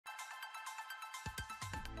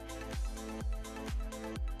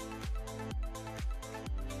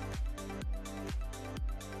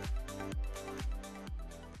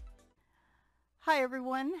Hi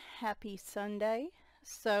everyone, happy Sunday.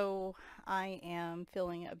 So I am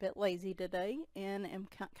feeling a bit lazy today and am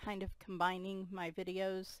kind of combining my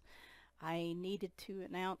videos. I needed to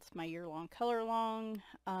announce my year-long color along,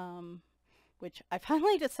 which I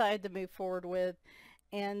finally decided to move forward with,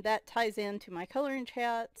 and that ties into my coloring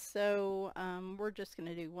chat. So we're just going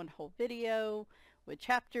to do one whole video with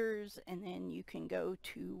chapters, and then you can go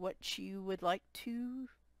to what you would like to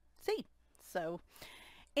see. So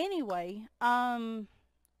anyway,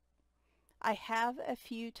 I have a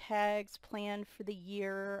few tags planned for the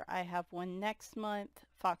year. I have one next month.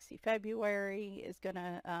 Foxy February is going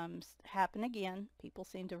to happen again. People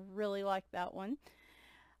seem to really like that one.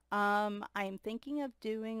 I'm thinking of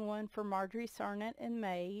doing one for Marjorie Sarnet in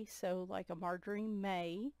May, so like a Marjorie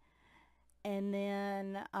May. And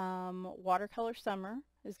then Watercolor Summer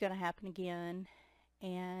is going to happen again.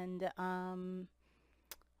 And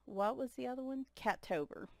what was the other one?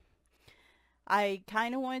 Cattober. I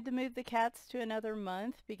kind of wanted to move the cats to another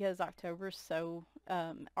month because October so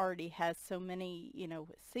already has so many, you know,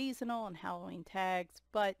 seasonal and Halloween tags,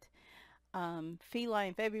 but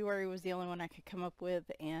Feline February was the only one I could come up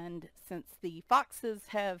with, and since the foxes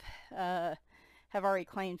have already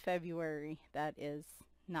claimed February, that is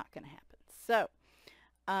not going to happen. So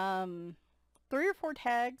 3 or 4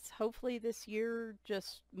 tags, hopefully this year,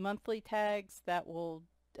 just monthly tags that will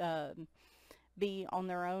be on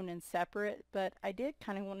their own and separate, but I did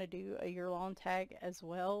kind of want to do a year-long tag as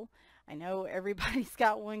well. I know everybody's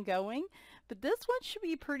got one going, but this one should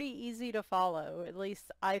be pretty easy to follow. At least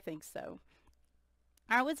I think so.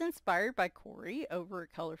 I was inspired by Corey over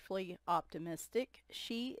at Colorfully Optimistic.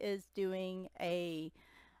 She is doing a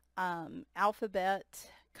alphabet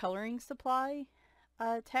coloring supply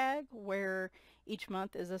tag where each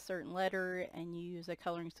month is a certain letter and you use a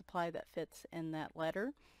coloring supply that fits in that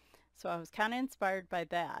letter. So I was kind of inspired by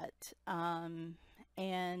that.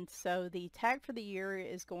 And so the tag for the year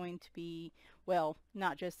is going to be, well,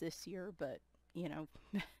 not just this year, but, you know,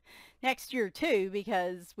 next year too,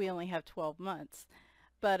 because we only have 12 months.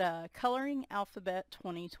 But Coloring Alphabet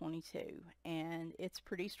 2022, and it's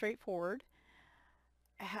pretty straightforward.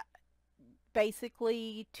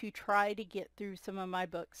 Basically, to try to get through some of my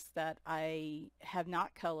books that I have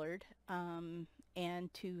not colored,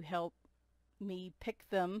 and to help me pick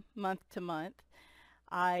them month to month,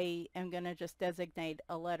 I am going to just designate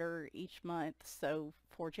a letter each month. So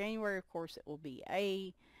for January, of course, it will be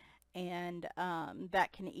A, and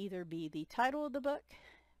that can either be the title of the book,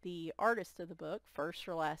 the artist of the book, first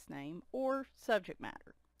or last name, or subject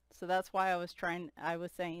matter. So that's why I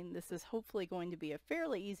was saying this is hopefully going to be a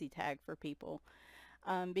fairly easy tag for people,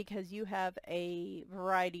 because you have a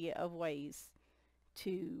variety of ways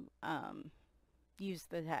to use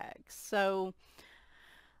the tags. So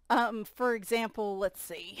for example, let's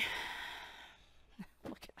see,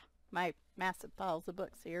 look at my massive piles of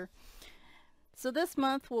books here. So this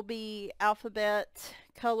month will be alphabet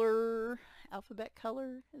color,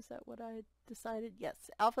 is that what I decided?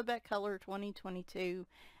 Yes, alphabet color 2022.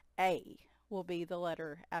 A will be the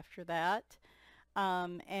letter after that,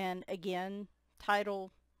 and again,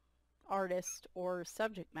 title, artist, or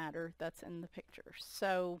subject matter that's in the picture.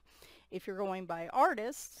 So if you're going by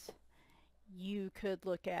artists, you could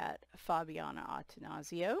look at Fabiana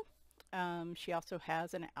Attanasio. She also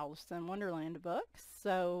has an Alice in Wonderland book.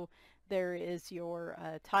 So there is your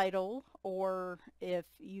title, or if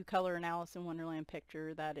you color an Alice in Wonderland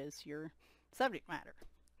picture, that is your subject matter.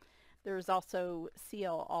 There's also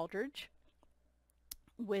C.L. Aldridge,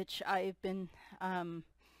 which I've been,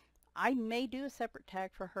 I may do a separate tag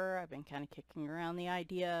for her. I've been kind of kicking around the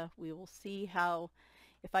idea. We will see how.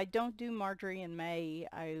 If I don't do Marjorie in May,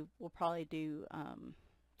 I will probably do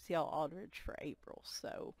C.L. Aldridge for April.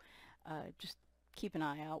 So just keep an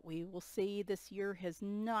eye out. We will see. This year has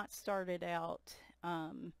not started out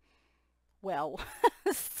well.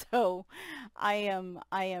 So I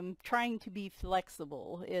am trying to be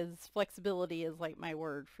flexible. Flexibility is like my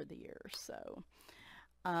word for the year. So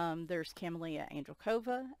there's Camellia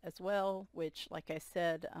Angelkova as well, which, like I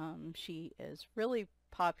said, she is really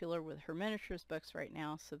popular with her miniatures books right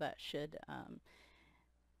now, so that should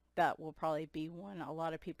that will probably be one a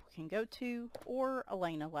lot of people can go to. Or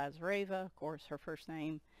Elena Lazareva, of course, her first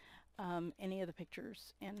name. Any of the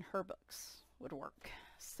pictures in her books would work.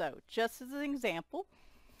 So just as an example.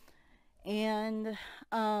 And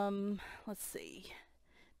let's see,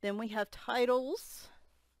 then we have titles.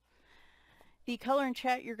 The color and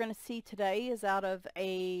chat you're going to see today is out of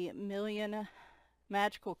a million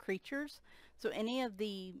magical creatures. So any of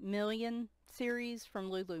the Million series from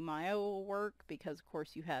Lulu Mayo will work because, of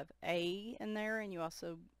course, you have A in there, and you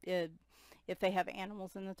also, if they have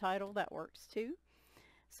animals in the title, that works too.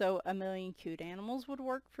 So A Million Cute Animals would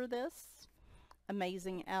work for this.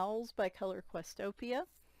 Amazing Owls by Color Questopia.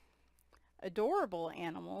 Adorable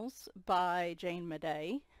Animals by Jane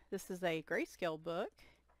Madej. This is a grayscale book.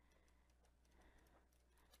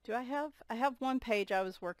 I have one page I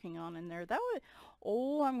was working on in there. That would,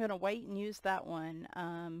 oh, I'm going to wait and use that one.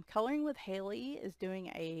 Coloring with Haley is doing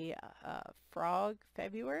a Frog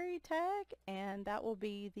February tag, and that will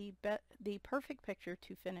be the perfect picture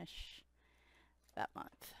to finish that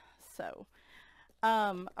month. So,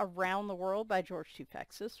 Around the World by George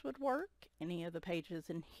Tufexis would work. Any of the pages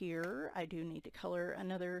in here, I do need to color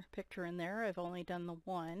another picture in there. I've only done the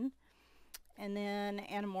one. And then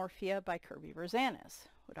Anamorphia by Kirby Rosanes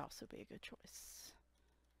would also be a good choice.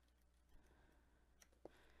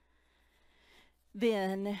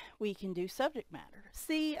 Then we can do subject matter.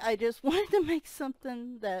 See, I just wanted to make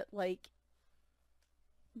something that like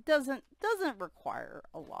doesn't require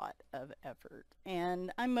a lot of effort,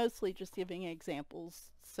 and I'm mostly just giving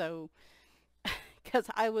examples. So because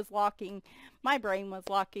my brain was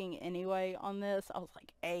locking anyway on this. I was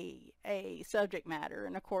like, A, subject matter.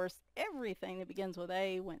 And of course, everything that begins with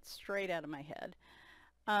A went straight out of my head.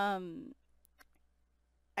 I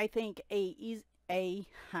think an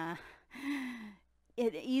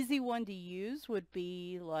easy one to use would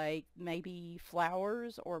be like maybe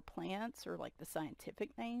flowers or plants, or like the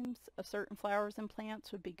scientific names of certain flowers and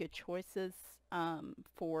plants would be good choices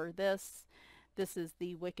for this. This is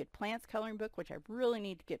the Wicked Plants coloring book, which I really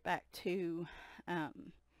need to get back to.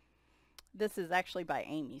 This is actually by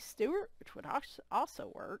Amy Stewart, which would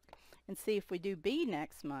also work. And see, if we do B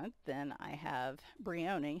next month, then I have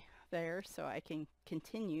Brioni there, so I can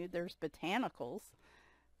continue. There's botanicals.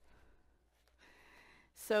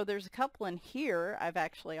 So there's a couple in here I've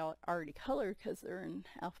actually already colored because they're in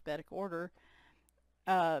alphabetic order.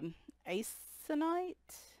 Aconite.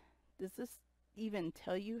 Does this even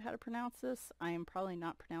tell you how to pronounce this? I am probably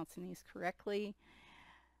not pronouncing these correctly.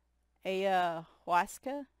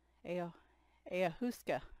 Ayahuasca?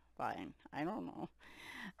 Ayahuasca vine. I don't know.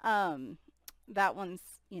 That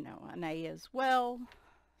one's, you know, an A as well.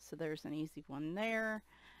 So there's an easy one there.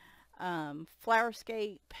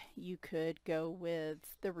 Flowerscape, you could go with,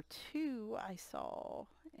 there were two I saw,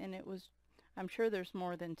 and it was, I'm sure there's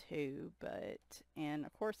more than two, but, and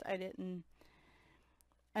of course I didn't,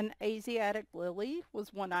 an Asiatic lily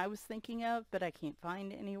was one I was thinking of, but I can't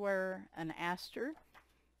find anywhere. An aster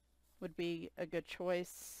would be a good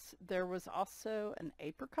choice. There was also an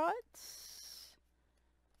apricot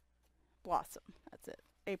blossom. That's it.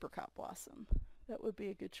 Apricot blossom. That would be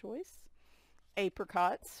a good choice.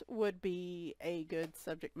 Apricots would be a good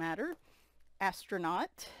subject matter.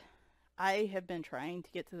 Astronaut. I have been trying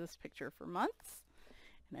to get to this picture for months,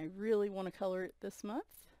 and I really want to color it this month.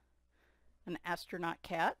 An astronaut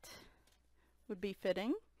cat would be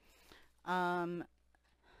fitting. An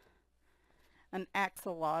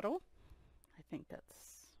axolotl. I think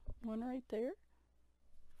that's one right there.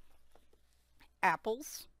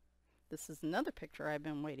 Apples. This is another picture I've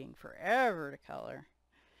been waiting forever to color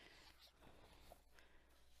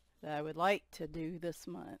that I would like to do this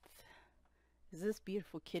month. Is this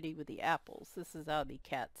beautiful kitty with the apples. This is out of the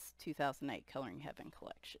Cats 2008 Coloring Heaven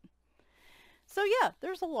collection. So yeah,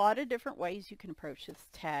 there's a lot of different ways you can approach this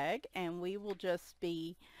tag, and we will just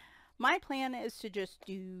be, my plan is to just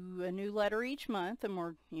do a new letter each month, and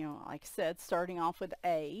we're, you know, like I said, starting off with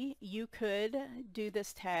A. You could do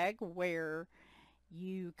this tag where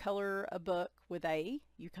you color a book with A,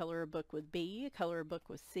 you color a book with B, you color a book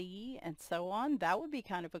with C, and so on. That would be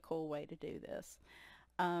kind of a cool way to do this.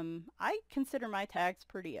 I consider my tags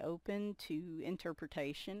pretty open to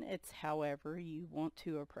interpretation. It's however you want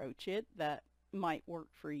to approach it that might work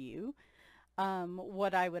for you.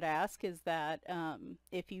 What I would ask is that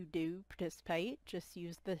if you do participate, just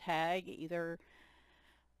use the tag either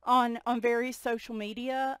on various social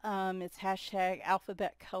media. It's hashtag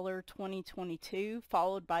alphabet color 2022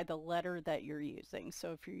 followed by the letter that you're using.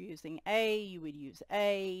 So if you're using A, you would use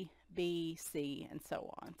A, B, C, and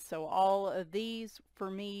so on. So all of these for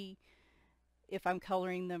me, if I'm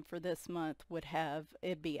coloring them for this month, would have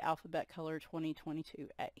it be alphabet color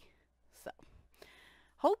 2022A. So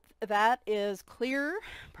hope that is clear,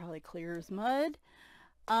 probably clear as mud.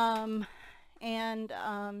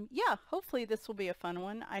 Yeah, hopefully this will be a fun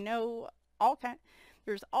one. I know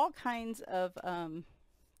there's all kinds of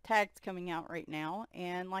tags coming out right now,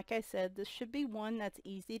 and like I said, this should be one that's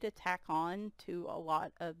easy to tack on to a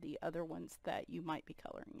lot of the other ones that you might be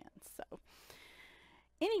coloring in. So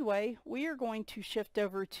Anyway, we are going to shift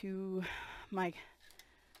over to my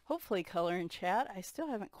hopefully color and chat. I still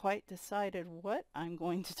haven't quite decided what I'm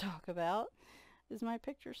going to talk about. Is my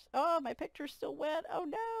picture, oh, my picture's still wet. Oh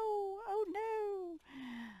no, oh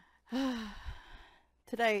no.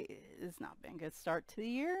 Today has not been a good start to the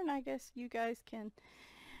year, and I guess you guys can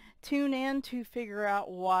tune in to figure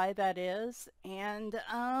out why that is. And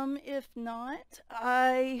if not,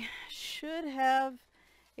 I should have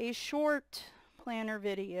a short planner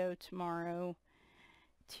video tomorrow.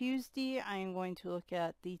 Tuesday, I am going to look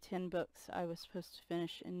at the 10 books I was supposed to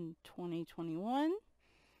finish in 2021.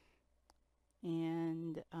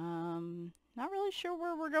 And not really sure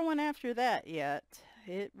where we're going after that yet.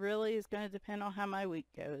 It really is going to depend on how my week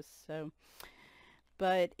goes. So,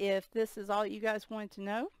 but if this is all you guys wanted to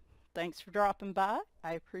know, thanks for dropping by.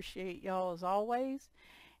 I appreciate y'all as always.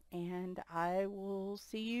 And I will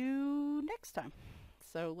see you next time.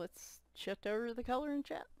 So let's shift over to the color and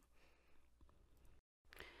chat.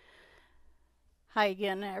 Hi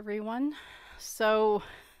again, everyone. So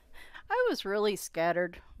I was really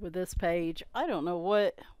scattered with this page. I don't know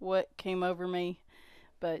what came over me,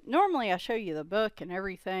 but normally I show you the book and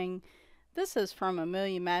everything. This is from A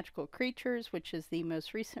Million Magical Creatures, which is the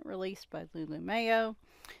most recent release by Lulu Mayo.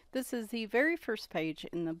 This is the very first page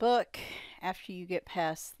in the book after you get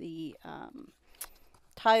past the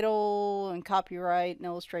title and copyright and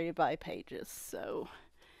illustrated by pages. So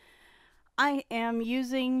I am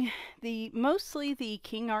using mostly the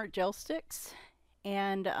King Art gel sticks,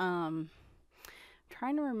 and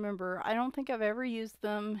trying to remember, I don't think I've ever used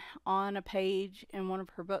them on a page in one of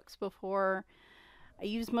her books before. I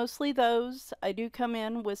use mostly those. I do come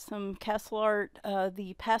in with some Castle Art,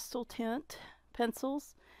 the pastel tint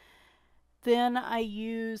pencils. Then I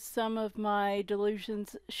use some of my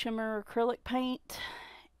Delusions shimmer acrylic paint,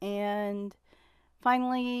 and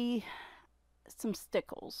finally some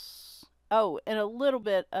stickles. Oh, and a little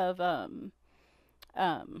bit of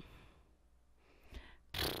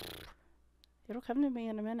it'll come to me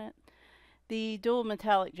in a minute. The dual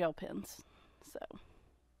metallic gel pens. So,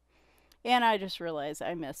 and I just realized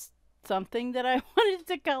I missed something that I wanted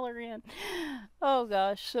to color in. Oh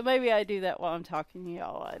gosh, so maybe I do that while I'm talking to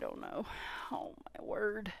y'all. I don't know. Oh my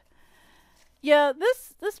word. Yeah,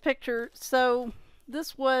 this picture, so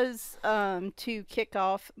this was to kick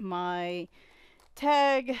off my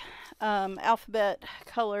tag alphabet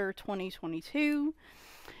color 2022,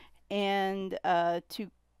 and to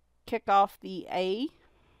kick off the A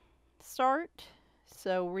start.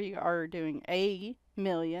 So we are doing A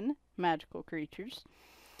Million Magical Creatures.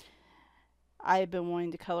 I've been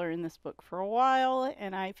wanting to color in this book for a while,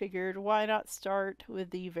 and I figured why not start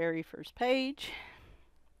with the very first page.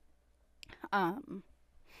 I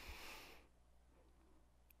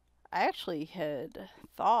actually had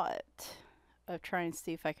thought of trying to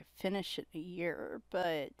see if I could finish it in a year,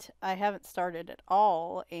 but I haven't started at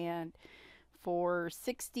all, and for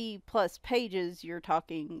 60 plus pages, you're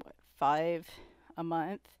talking, what, 5 a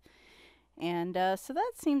month? And so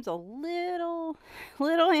that seems a little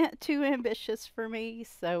too ambitious for me,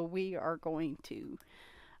 so we are going to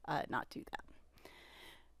not do that.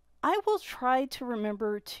 I will try to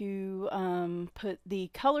remember to put the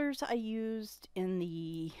colors I used in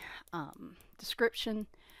the description.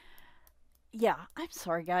 Yeah, I'm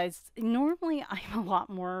sorry guys. Normally I'm a lot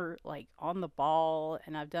more like on the ball,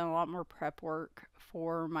 and I've done a lot more prep work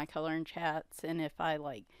for my color and chats, and if I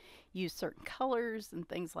like use certain colors and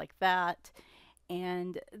things like that.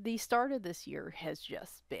 And the start of this year has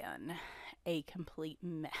just been a complete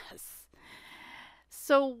mess.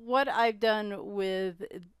 So what I've done with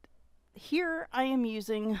here, I am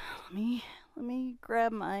using, let me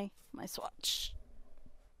grab my swatch.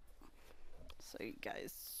 So you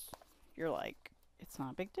guys, you're like, it's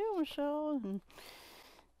not a big deal, Michelle. And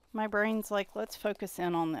my brain's like, let's focus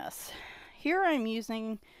in on this. Here I'm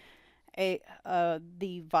using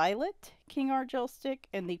the violet King Art gel stick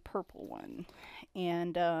and the purple one,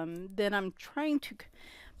 and then I'm trying to,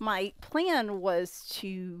 my plan was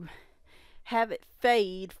to have it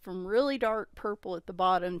fade from really dark purple at the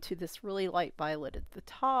bottom to this really light violet at the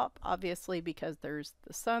top, obviously because there's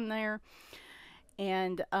the sun there.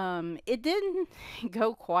 And it didn't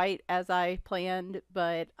go quite as I planned,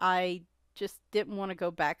 but I just didn't want to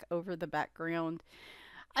go back over the background.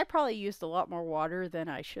 I probably used a lot more water than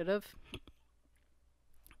I should have.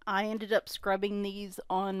 I ended up scrubbing these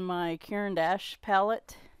on my Caran d'Ache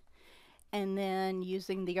palette, and then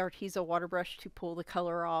using the Arteza water brush to pull the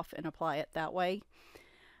color off and apply it that way.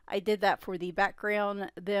 I did that for the background.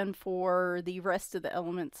 Then for the rest of the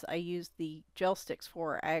elements I used the gel sticks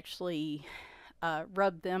for, I actually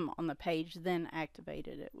rubbed them on the page, then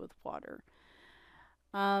activated it with water.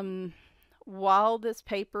 Um, while this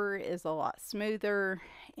paper is a lot smoother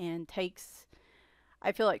and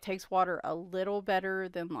I feel like takes water a little better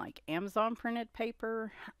than like Amazon printed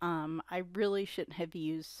paper, I really shouldn't have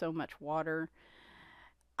used so much water.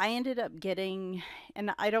 I ended up getting,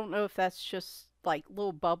 and I don't know if that's just like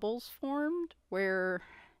little bubbles formed where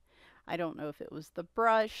I don't know if it was the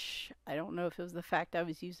brush, I don't know if it was the fact I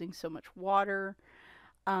was using so much water.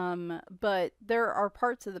 But there are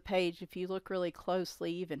parts of the page, if you look really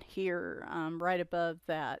closely, even here, right above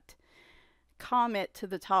that comment to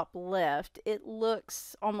the top left, it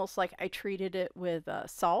looks almost like I treated it with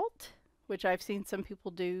salt, which I've seen some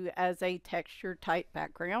people do as a texture type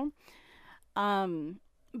background. Um,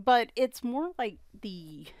 but it's more like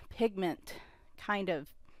the pigment kind of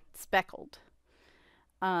speckled.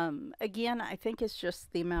 Again, I think it's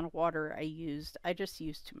just the amount of water I used. I just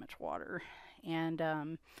used too much water. And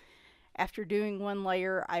after doing one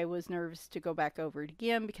layer, I was nervous to go back over it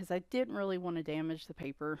again because I didn't really want to damage the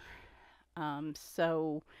paper.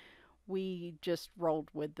 So we just rolled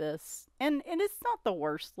with this. And it's not the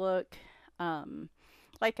worst look. Um,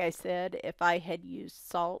 like I said, if I had used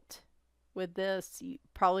salt with this, you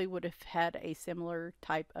probably would have had a similar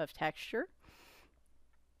type of texture.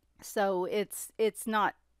 So it's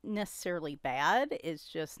not necessarily bad. It's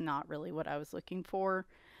just not really what I was looking for.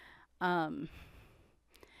 Um,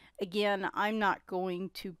 Again, I'm not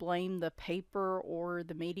going to blame the paper or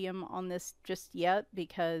the medium on this just yet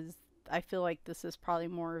because I feel like this is probably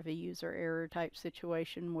more of a user error type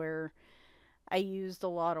situation where I used a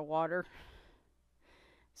lot of water.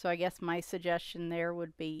 So I guess my suggestion there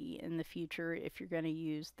would be in the future if you're going to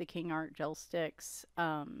use the King Art gel sticks,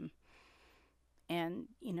 and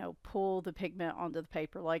pull the pigment onto the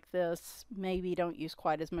paper like this, maybe don't use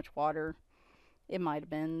quite as much water. It might have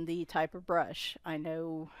been the type of brush. I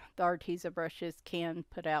know the Arteza brushes can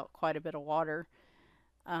put out quite a bit of water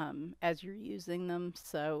as you're using them.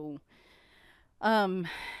 So um,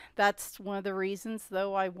 that's one of the reasons,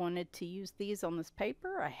 though, I wanted to use these on this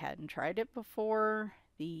paper. I hadn't tried it before.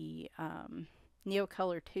 The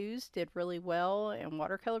Neocolor 2s did really well, and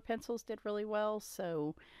watercolor pencils did really well.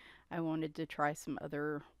 So I wanted to try some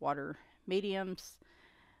other water mediums,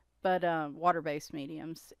 but water-based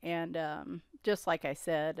mediums. And just like I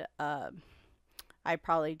said, I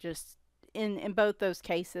probably just in both those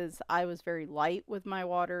cases I was very light with my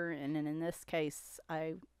water, and then in this case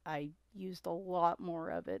I used a lot more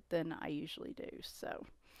of it than I usually do. So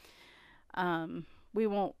we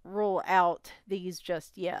won't rule out these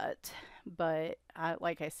just yet, but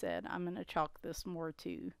like I said, I'm going to chalk this more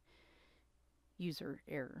to user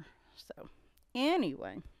error. So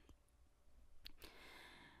anyway,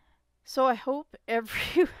 so I hope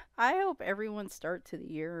everyone's start to the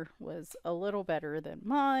year was a little better than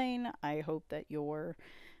mine. I hope that your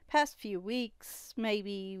past few weeks,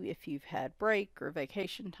 maybe if you've had break or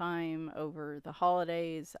vacation time over the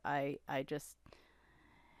holidays, I just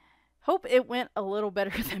hope it went a little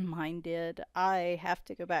better than mine did. I have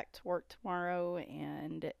to go back to work tomorrow,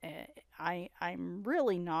 and I'm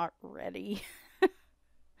really not ready.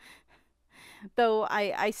 Though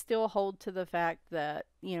I still hold to the fact that,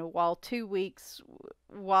 while 2 weeks,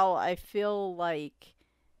 while I feel like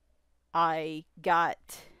I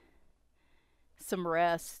got some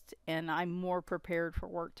rest and I'm more prepared for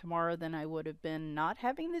work tomorrow than I would have been not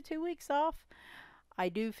having the 2 weeks off, I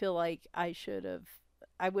do feel like I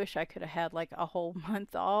wish I could have had like a whole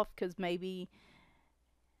month off, because maybe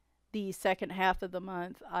the second half of the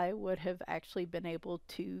month I would have actually been able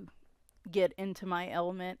to get into my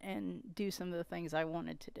element and do some of the things I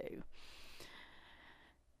wanted to do.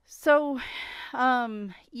 So,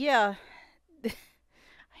 yeah, I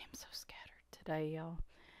am so scattered today, y'all.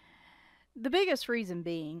 The biggest reason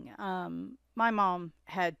being, my mom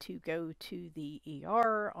had to go to the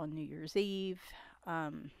ER on New Year's Eve.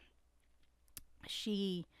 Um,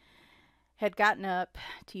 she had gotten up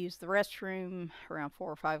to use the restroom around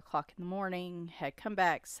 4 or 5 o'clock in the morning, had come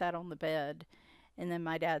back, sat on the bed, and then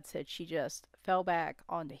my dad said she just fell back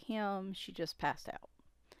onto him. She just passed out.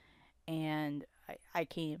 And I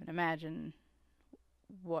can't even imagine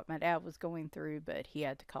what my dad was going through, but he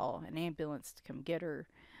had to call an ambulance to come get her.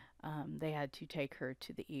 They had to take her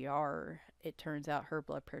to the ER. It turns out her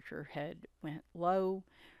blood pressure had went low.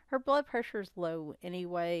 Her blood pressure is low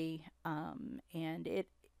anyway, and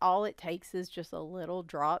all it takes is just a little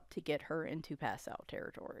drop to get her into pass out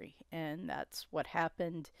territory, and that's what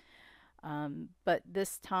happened. But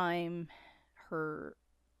this time, her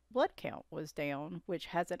blood count was down, which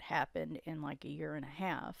hasn't happened in like a year and a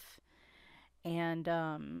half. And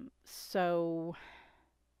so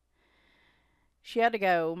she had to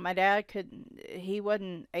go. My dad couldn't, he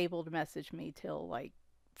wasn't able to message me till like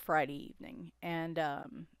Friday evening, and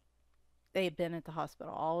they had been at the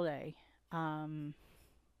hospital all day. Um,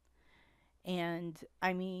 and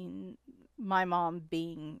I mean, my mom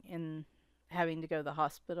being in having to go to the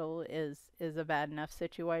hospital is a bad enough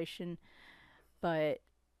situation, but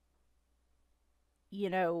you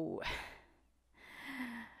know,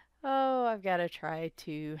 oh, I've got to try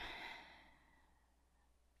to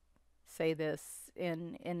say this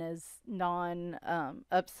in as non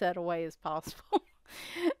upset a way as possible,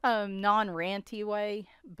 non ranty way,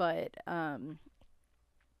 but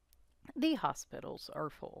the hospitals are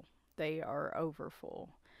full. They are over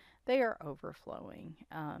full. They are overflowing.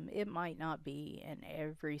 It might not be in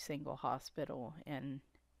every single hospital in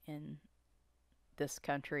this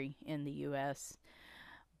country in the U.S.,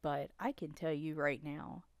 but I can tell you right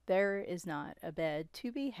now, there is not a bed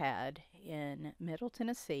to be had in Middle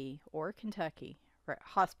Tennessee or Kentucky,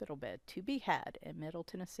 hospital bed to be had in Middle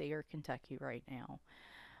Tennessee or Kentucky right now.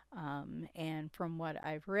 And from what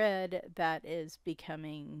I've read, that is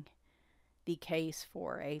becoming the case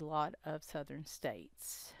for a lot of southern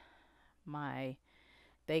states. My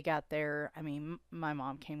They got there. I mean, my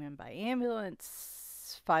mom came in by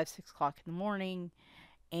ambulance 5, 6 o'clock in the morning,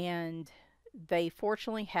 and they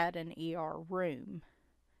fortunately had an ER room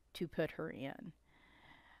to put her in.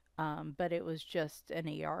 But it was just an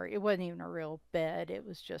ER. It wasn't even a real bed. It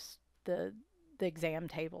was just the exam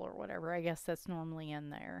table or whatever. I guess that's normally in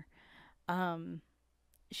there. Um,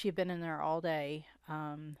 she had been in there all day.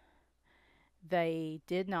 They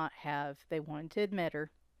did not have. They wanted to admit her,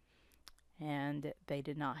 and they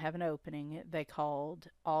did not have an opening. They called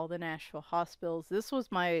all the Nashville hospitals. This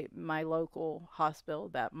was my local hospital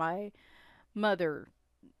that my mother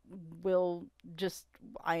will just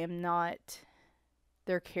I am not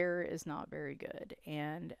their care is not very good,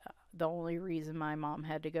 and the only reason my mom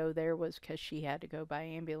had to go there was cuz she had to go by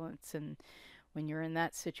ambulance, and when you're in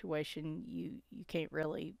that situation, you can't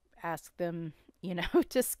really ask them,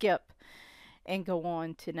 to skip and go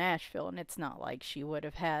on to Nashville. And it's not like she would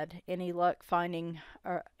have had any luck finding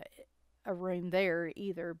a room there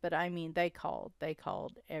either. But I mean, they called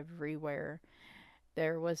everywhere.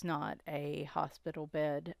 There was not a hospital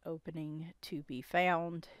bed opening to be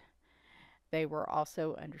found. They were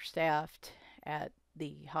also understaffed at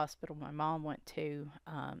the hospital my mom went to.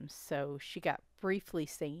 So she got briefly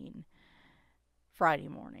seen Friday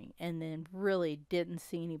morning and then really didn't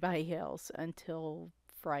see anybody else until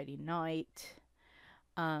Friday night.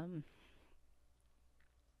 Um,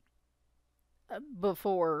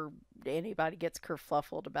 Before anybody gets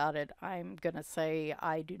kerfluffled about it, I'm going to say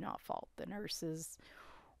I do not fault the nurses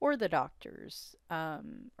or the doctors,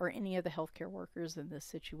 or any of the healthcare workers in this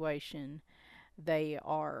situation. They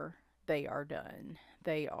are they are done.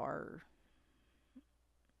 They are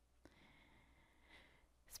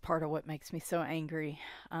It's part of what makes me so angry.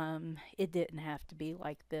 It didn't have to be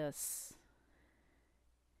like this.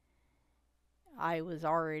 I was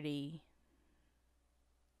already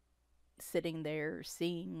sitting there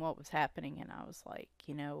seeing what was happening, and I was like,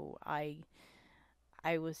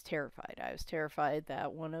 I was terrified. I was terrified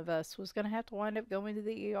that one of us was going to have to wind up going to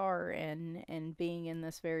the ER and being in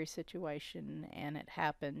this very situation, and it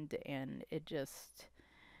happened. And it just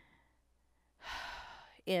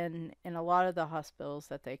in a lot of the hospitals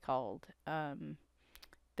that they called,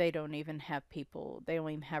 they don't even have people. They don't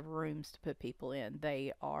even have rooms to put people in.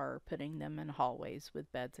 They are putting them in hallways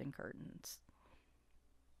with beds and curtains.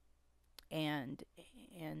 And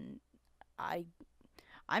and I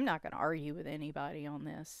I'm not going to argue with anybody on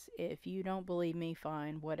this. If you don't believe me,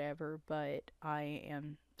 fine, whatever, but I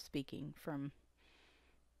am speaking from,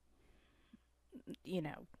 you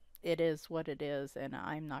know, it is what it is, and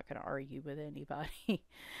I'm not going to argue with anybody.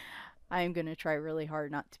 I am going to try really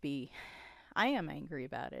hard not to be. I am angry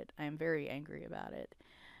about it. I am very angry about it.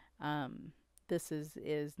 Um, this is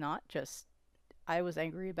not just. I was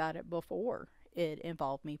angry about it before it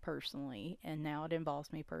involved me personally, and now it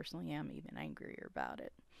involves me personally. I'm even angrier about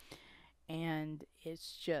it. And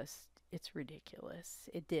it's ridiculous.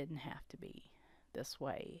 It didn't have to be this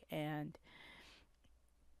way. And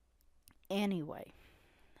anyway,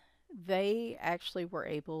 they actually were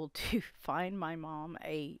able to find my mom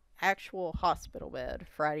a actual hospital bed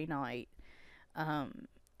Friday night, um,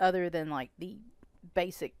 other than like the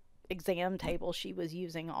basic exam table she was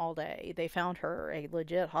using all day. They found her a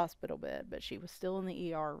legit hospital bed, but she was still in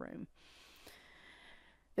the ER room.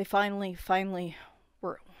 They finally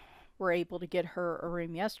were were able to get her a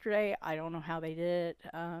room yesterday. I don't know how they did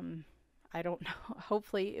it. I don't know.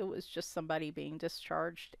 Hopefully, it was just somebody being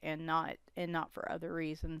discharged and not for other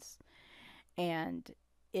reasons. And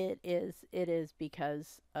it is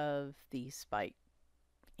because of the spike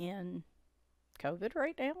in COVID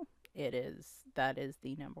right now, that is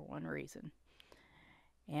the number one reason.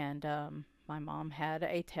 And my mom had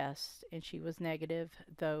a test and she was negative,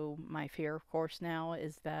 though my fear, of course, now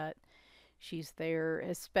is that she's there,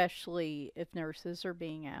 especially if nurses are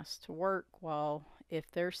being asked to work while, if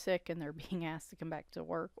they're sick and they're being asked to come back to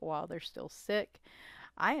work while they're still sick.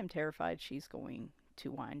 I am terrified she's going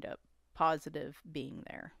to wind up positive being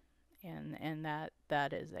there. And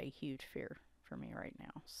that is a huge fear for me right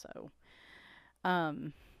now. So,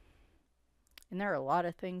 um, and there are a lot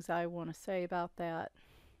of things I want to say about that,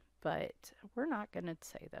 but we're not going to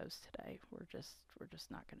say those today. We're just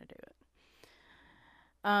not going to do it.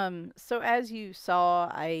 So as you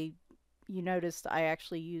saw, you noticed I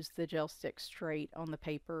actually used the gel stick straight on the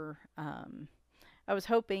paper. I was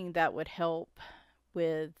hoping that would help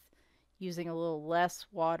with using a little less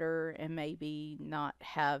water and maybe not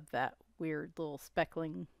have that weird little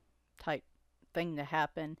speckling type thing to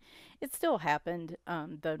happen. It still happened,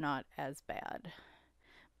 though not as bad.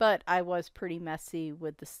 But I was pretty messy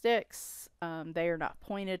with the sticks. They are not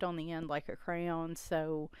pointed on the end like a crayon,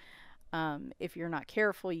 so if you're not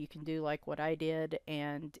careful, you can do like what I did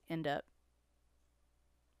and end up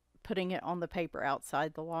putting it on the paper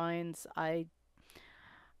outside the lines.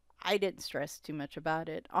 I didn't stress too much about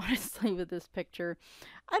it, honestly, with this picture.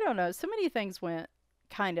 I don't know. So many things went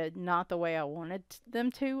kind of not the way I wanted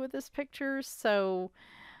them to with this picture. So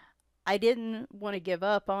I didn't want to give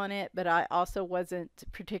up on it, but I also wasn't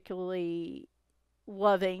particularly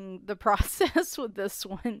loving the process with this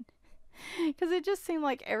one. Because it just seemed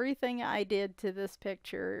like everything I did to this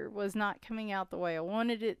picture was not coming out the way I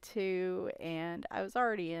wanted it to, and I was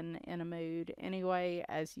already in a mood anyway,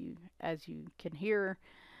 as you can hear.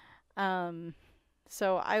 Um,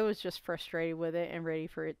 so I was just frustrated with it and ready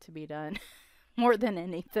for it to be done more than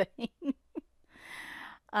anything.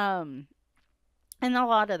 um, and a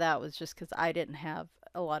lot of that was just because I didn't have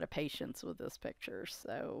a lot of patience with this picture.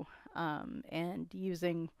 So, and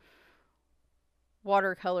using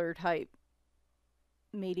watercolor type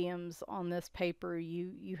mediums on this paper,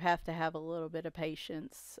 you have to have a little bit of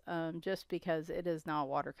patience, just because it is not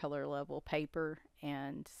watercolor level paper.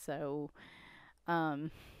 And so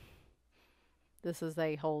this is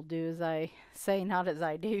a whole do as I say, not as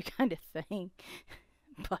I do kind of thing.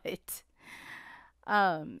 But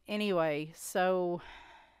anyway, so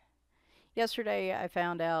yesterday I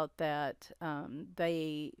found out that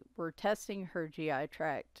they were testing her GI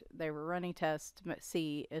tract. They were running tests to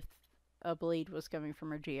see if a bleed was coming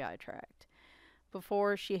from her GI tract.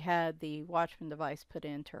 Before, she had the Watchman device put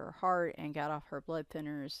into her heart and got off her blood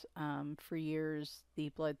thinners. For years, the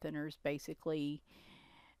blood thinners basically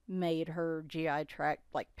made her GI tract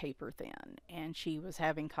like paper thin, and she was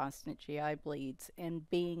having constant GI bleeds and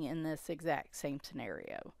being in this exact same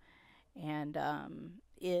scenario. And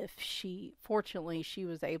if she, fortunately, she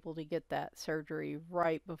was able to get that surgery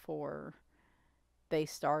right before they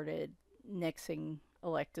started nixing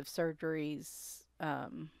elective surgeries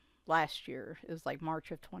last year. It was like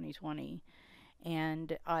March of 2020.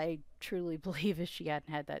 And I truly believe if she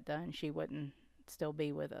hadn't had that done, she wouldn't still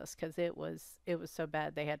be with us, because it was so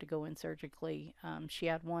bad they had to go in surgically. She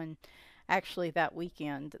had one actually that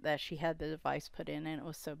weekend that she had the device put in, and it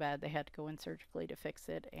was so bad they had to go in surgically to fix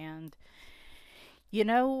it. And you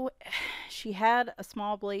know, she had a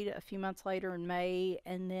small bleed a few months later in May,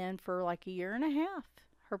 and then for like a year and a half,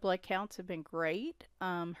 her blood counts have been great.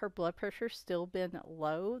 Her blood pressure's still been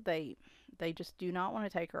low. They just do not want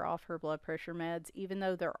to take her off her blood pressure meds, even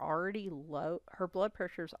though they're already low. Her blood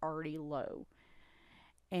pressure's already low.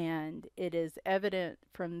 And it is evident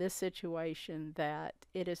from this situation that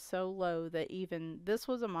it is so low that even this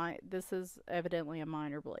is evidently a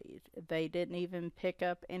minor bleed. They didn't even pick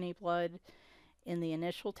up any blood in the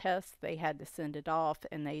initial test. They had to send it off,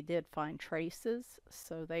 and they did find traces.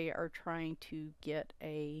 So they are trying to get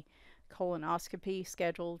a colonoscopy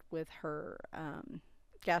scheduled with her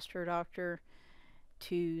gastro doctor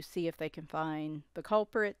to see if they can find the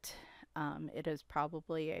culprit. It is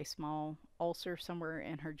probably a small ulcer somewhere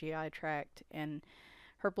in her GI tract, and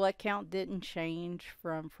her blood count didn't change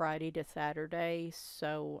from Friday to Saturday,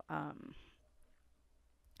 so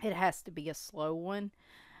it has to be a slow one.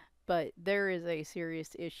 But there is a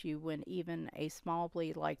serious issue when even a small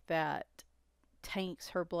bleed like that tanks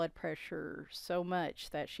her blood pressure so much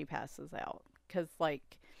that she passes out. Because,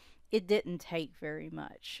 like, it didn't take very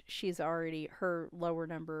much. She's already, her lower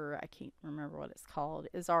number, I can't remember what it's called,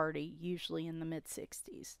 is already usually in the mid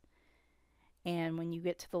 60s. And when you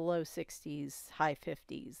get to the low 60s, high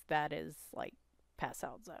 50s, that is like pass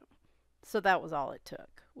out zone. So that was all it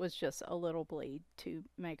took, was just a little bleed to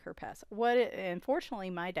make her pass.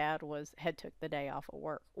 Unfortunately, my dad had took the day off of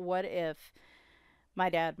work. What if my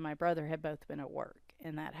dad and my brother had both been at work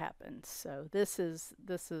and that happened. So this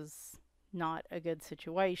is not a good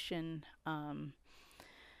situation. I'm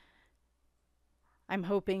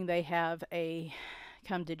hoping they have a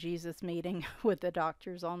come to Jesus meeting with the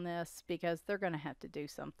doctors on this, because they're going to have to do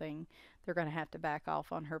something. They're going to have to back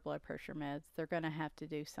off on her blood pressure meds. They're going to have to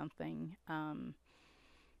do something,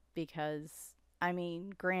 because, I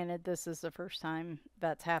mean, granted, this is the first time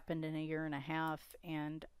that's happened in a year and a half,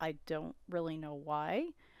 and I don't really know why.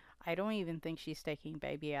 I don't even think she's taking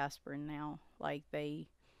baby aspirin now.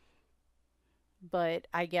 But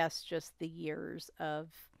I guess just the years of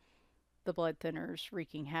the blood thinners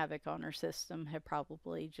wreaking havoc on her system have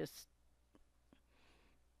probably just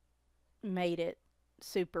made it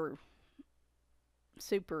super,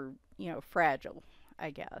 super, fragile,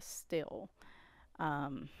 I guess, still,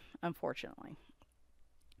 um, unfortunately.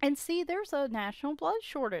 And see, there's a national blood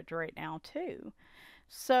shortage right now, too.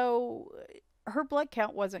 So her blood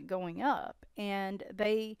count wasn't going up. And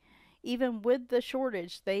even with the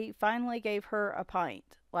shortage, they finally gave her a pint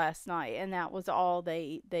last night. And that was all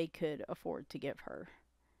they could afford to give her.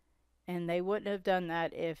 And they wouldn't have done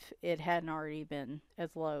that if it hadn't already been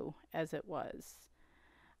as low as it was.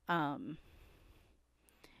 Um,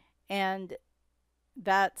 and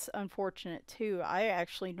that's unfortunate too. I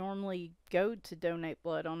actually normally go to donate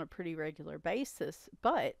blood on a pretty regular basis,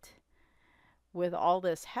 but with all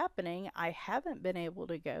this happening, I haven't been able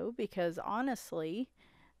to go because honestly,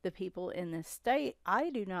 the people in this state, I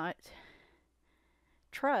do not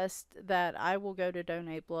trust that I will go to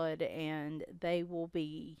donate blood and I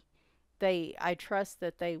trust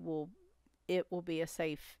that it will be a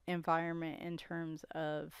safe environment in terms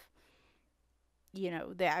of,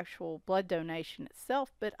 the actual blood donation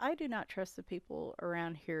itself, but I do not trust the people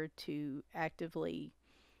around here to actively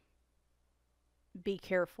be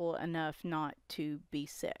careful enough not to be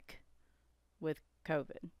sick with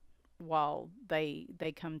COVID while they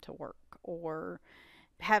come to work, or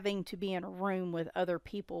having to be in a room with other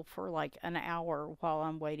people for like an hour while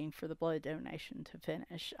I'm waiting for the blood donation to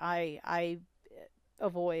finish. I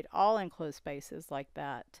avoid all enclosed spaces like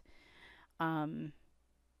that, um,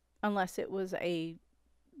 unless it was a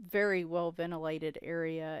very well ventilated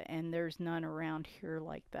area, and there's none around here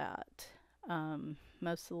like that.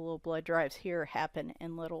 Most of the little blood drives here happen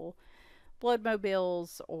in little blood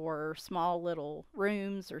mobiles or small little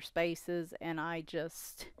rooms or spaces, and I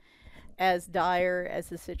just, as dire as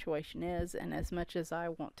the situation is, and as much as I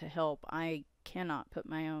want to help, I'm not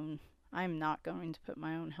going to put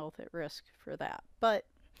my own health at risk for that. But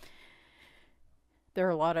there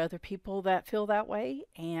are a lot of other people that feel that way,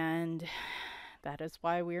 and that is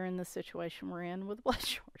why we're in the situation we're in with blood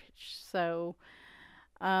shortage. So,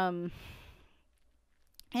 um,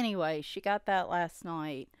 anyway, she got that last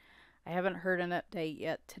night. I haven't heard an update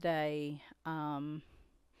yet today,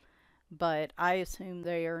 but I assume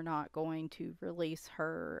they are not going to release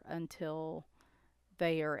her until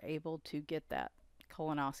they are able to get that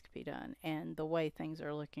colonoscopy done. And the way things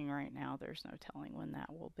are looking right now, there's no telling when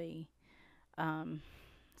that will be. Um,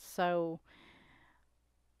 so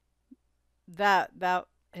that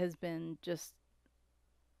has been just,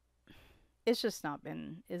 it's not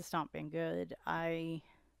been good.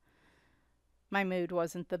 My mood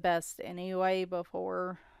wasn't the best anyway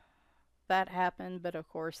before that happened, but of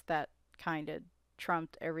course that kind of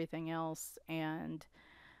trumped everything else, and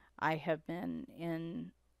I have been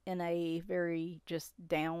in a very just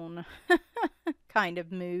down kind of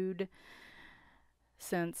mood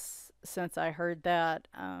since I heard that.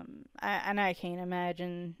 And I can't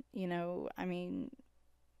imagine, I mean,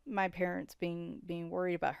 my parents being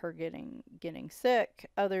worried about her getting sick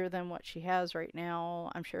other than what she has right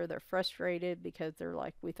now. I'm sure they're frustrated because they're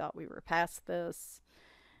like, we thought we were past this.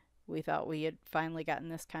 We thought we had finally gotten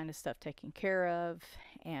this kind of stuff taken care of,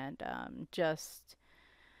 and just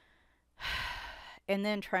and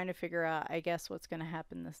then trying to figure out, I guess, what's going to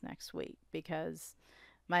happen this next week, because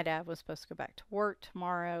my dad was supposed to go back to work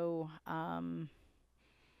tomorrow. I'm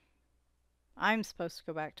supposed to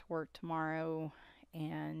go back to work tomorrow,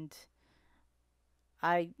 and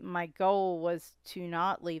my goal was to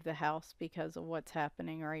not leave the house because of what's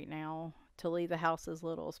happening right now, to leave the house as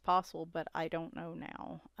little as possible, but I don't know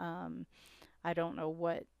now. I don't know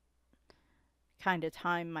what kind of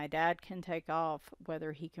time my dad can take off,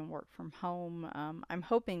 whether he can work from home. I'm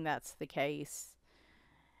hoping that's the case.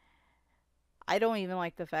 I don't even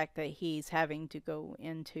like the fact that he's having to go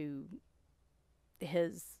into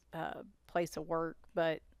his place of work,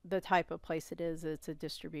 but the type of place it is, it's a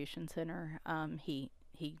distribution center. He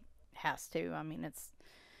has to. I mean, it's,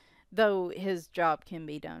 though his job can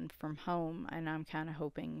be done from home, and I'm kind of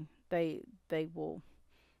hoping they will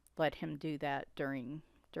let him do that during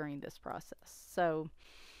this process. So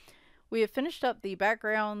we have finished up the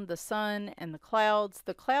background, the sun, and the clouds.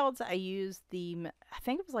 The clouds I used I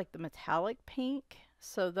think it was like the metallic pink,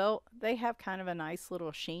 so they have kind of a nice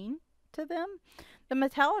little sheen to them. The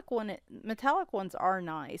metallic ones are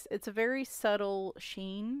nice. It's a very subtle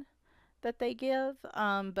sheen that they give,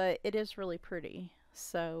 but it is really pretty.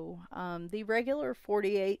 So the regular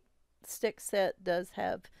 48 stick set does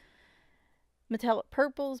have metallic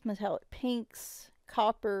purples, metallic pinks,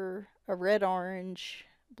 copper, a red orange,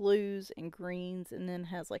 blues, and greens, and then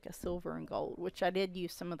has like a silver and gold, which I did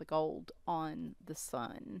use some of the gold on the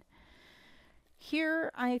sun.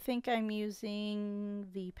 Here I think I'm using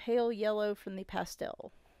the pale yellow from the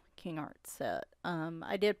pastel King Art set.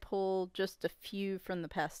 I did pull just a few from the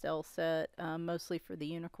pastel set, mostly for the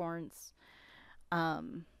unicorns.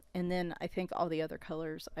 And then I think all the other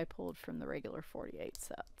colors I pulled from the regular 48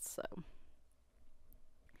 set. So,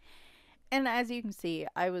 and as you can see,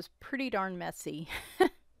 I was pretty darn messy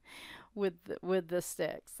with the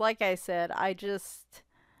sticks. Like I said, I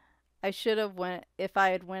should have went, if I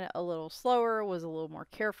had went a little slower, was a little more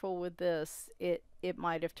careful with this, it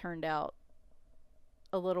might have turned out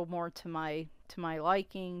a little more to my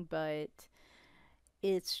liking, but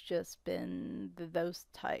it's just been those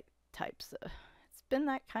types of, it's been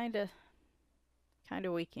that kind of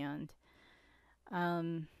weekend.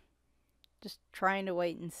 Just trying to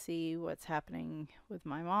wait and see what's happening with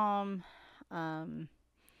my mom.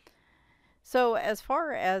 So as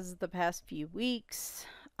far as the past few weeks,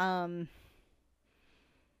 my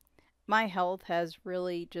health has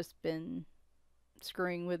really just been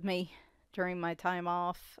screwing with me during my time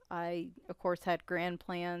off. I, of course, had grand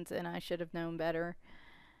plans and I should have known better.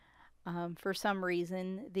 For some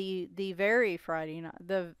reason, the very Friday night,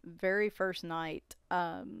 the very first night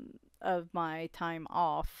of my time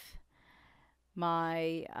off,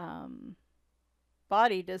 my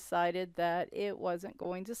body decided that it wasn't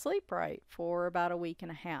going to sleep right for about a week and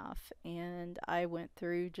a half, and I went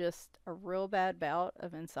through just a real bad bout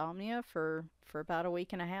of insomnia for about a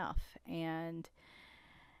week and a half, and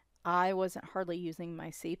I wasn't hardly using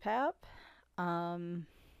my CPAP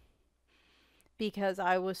because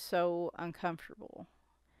I was so uncomfortable.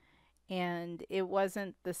 And it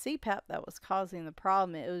wasn't the CPAP that was causing the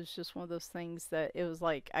problem. It was just one of those things that it was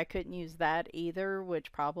like I couldn't use that either,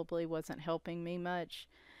 which probably wasn't helping me much.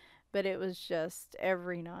 But it was just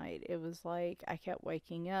every night. It was like I kept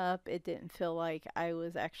waking up. It didn't feel like I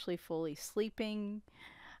was actually fully sleeping.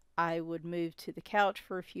 I would move to the couch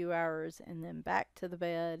for a few hours and then back to the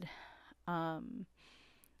bed.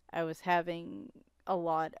 I was having a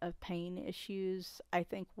lot of pain issues. I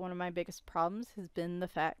think one of my biggest problems has been the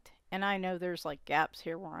fact, and I know there's like gaps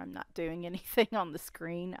here where I'm not doing anything on the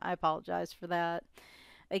screen. I apologize for that.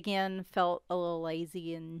 Again, felt a little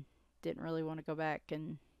lazy and didn't really want to go back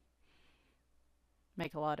and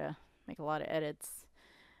make a lot of edits.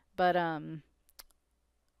 But I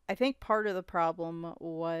think part of the problem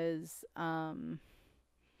was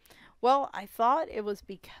well, I thought it was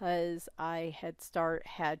because I had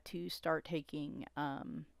to start taking I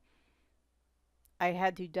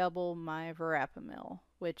had to double my verapamil,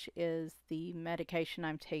 which is the medication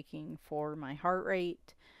I'm taking for my heart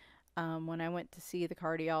rate. When I went to see the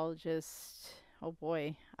cardiologist, oh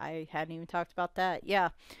boy, I hadn't even talked about that. Yeah,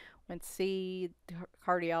 went to see the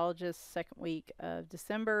cardiologist second week of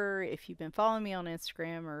December. If you've been following me on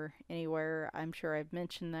Instagram or anywhere, I'm sure I've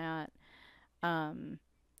mentioned that.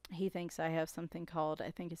 He thinks I have something called,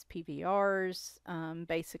 I think it's PVRs.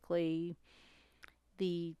 Basically,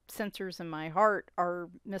 the sensors in my heart are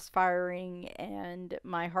misfiring and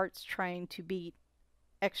my heart's trying to beat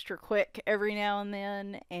extra quick every now and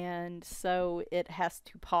then, and so it has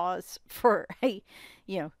to pause for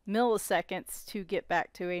milliseconds to get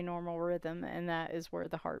back to a normal rhythm, and that is where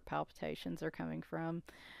the heart palpitations are coming from.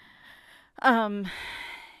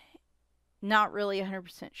 Not really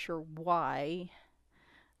 100% sure why.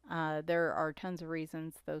 There are tons of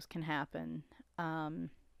reasons those can happen.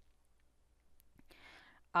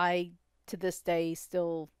 I, to this day,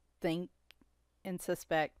 still think and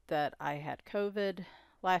suspect that I had COVID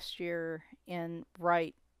last year, and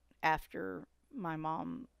right after my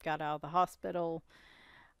mom got out of the hospital.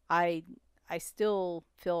 I still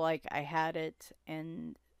feel like I had it,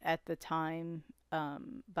 and at the time,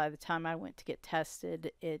 by the time I went to get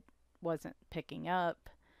tested, it wasn't picking up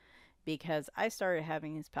because I started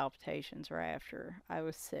having these palpitations right after I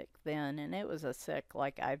was sick then, and it was a sick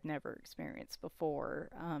like I've never experienced before.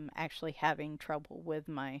 Actually having trouble with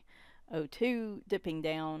my O2 dipping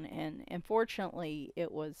down, and unfortunately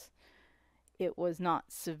it was not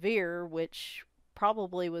severe, which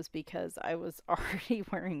probably was because I was already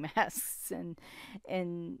wearing masks and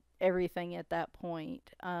everything at that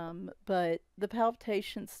point. But the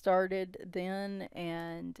palpitations started then,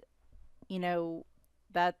 and you know,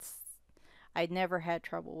 that's I'd never had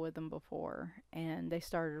trouble with them before, and they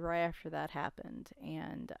started right after that happened,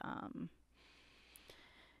 and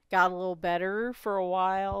got a little better for a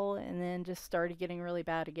while, and then just started getting really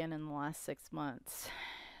bad again in the last 6 months.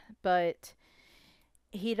 But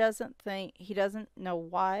he doesn't know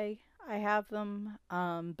why I have them,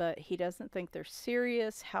 but he doesn't think they're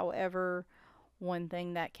serious. However, one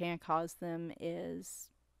thing that can cause them is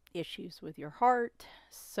issues with your heart.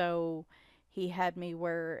 So he had me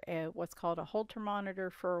wear what's called a Holter monitor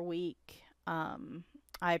for a week.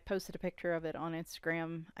 I posted a picture of it on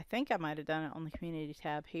Instagram. I think I might have done it on the community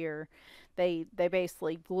tab here. They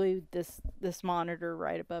basically glued this monitor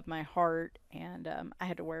right above my heart, and I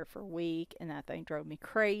had to wear it for a week, and that thing drove me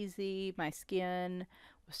crazy. My skin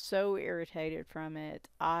was so irritated from it.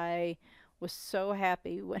 I was so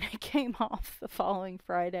happy when it came off the following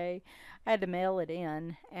Friday. I had to mail it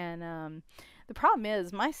in, and the problem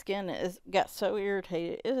is my skin is got so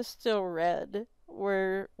irritated. It is still red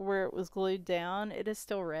where it was glued down. It is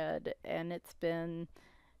still red, and it's been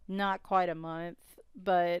not quite a month,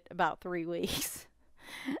 but about 3 weeks.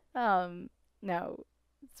 um, no,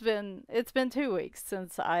 it's been 2 weeks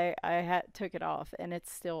since I had took it off, and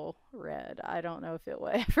it's still red. I don't know if it will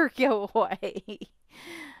ever go away.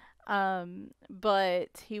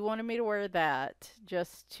 But he wanted me to wear that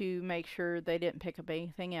just to make sure they didn't pick up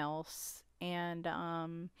anything else. And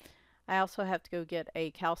I also have to go get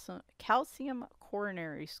a calcium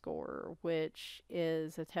coronary score, which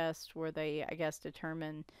is a test where they, I guess,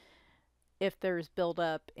 determine if there's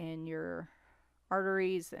buildup in your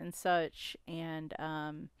arteries and such, and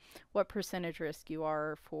what percentage risk you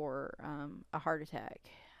are for a heart attack.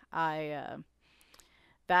 I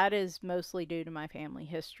That is mostly due to my family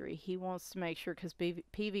history. He wants to make sure, because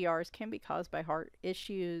PVRs can be caused by heart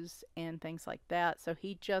issues and things like that. So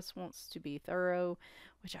he just wants to be thorough,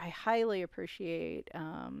 which I highly appreciate,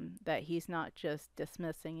 that he's not just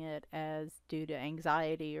dismissing it as due to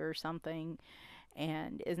anxiety or something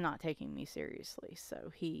and is not taking me seriously.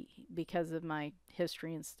 So because of my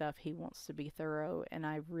history and stuff, he wants to be thorough, and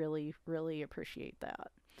I really, really appreciate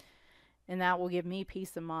that. And that will give me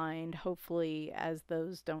peace of mind, hopefully, as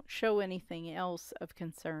those don't show anything else of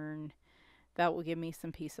concern. That will give me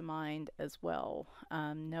some peace of mind as well,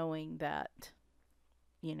 knowing that,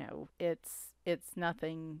 it's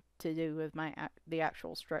nothing to do with the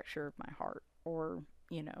actual structure of my heart, or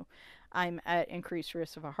I'm at increased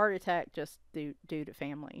risk of a heart attack just due to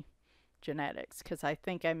family genetics. Because I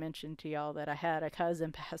think I mentioned to y'all that I had a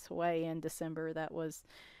cousin pass away in December that was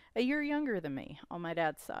a year younger than me on my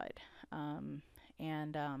dad's side. Um,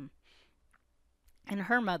 and and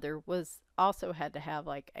her mother was also had to have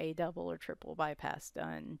like a double or triple bypass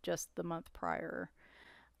done just the month prior,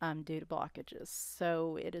 due to blockages.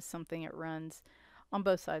 So it is something that runs on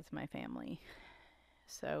both sides of my family.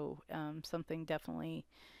 So something definitely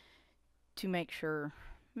to make sure.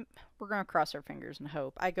 We're going to cross our fingers and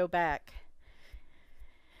hope. I go back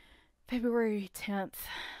February 10th,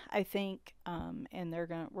 I think, and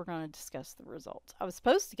we're gonna discuss the results. I was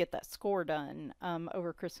supposed to get that score done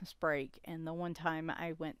over Christmas break, and the one time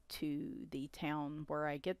I went to the town where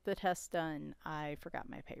I get the test done, I forgot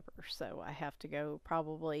my paper, so I have to go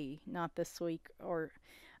probably not this week, or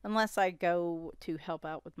unless I go to help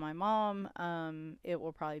out with my mom, it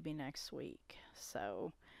will probably be next week.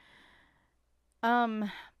 So,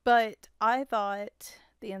 um, but I thought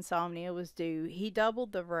the insomnia was due. He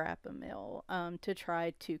doubled the verapamil to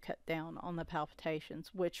try to cut down on the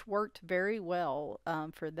palpitations, which worked very well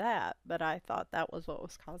for that. But I thought that was what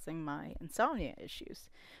was causing my insomnia issues.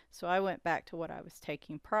 So I went back to what I was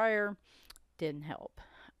taking prior. Didn't help.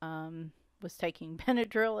 Was taking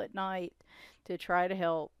Benadryl at night to try to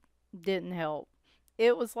help. Didn't help.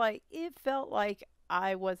 It felt like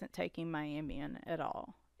I wasn't taking my Ambien at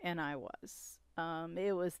all, and I was.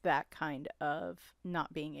 It was that kind of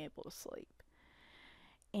not being able to sleep.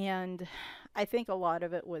 And I think a lot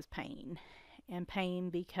of it was pain, and pain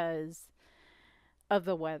because of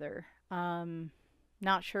the weather.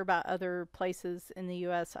 Not sure about other places in the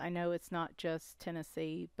U.S. I know it's not just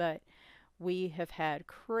Tennessee, but we have had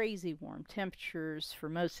crazy warm temperatures for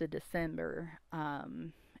most of December.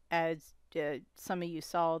 As some of you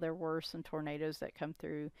saw, there were some tornadoes that come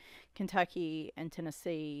through Kentucky and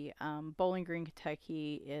Tennessee. Bowling Green,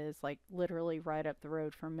 Kentucky is like literally right up the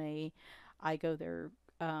road from me. I go there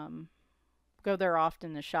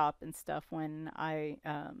often to shop and stuff when I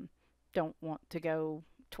don't want to go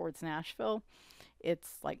towards Nashville.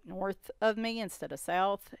 It's like north of me instead of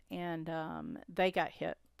south, and they got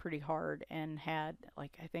hit pretty hard and had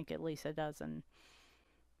like I think at least a dozen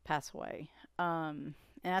pass away. And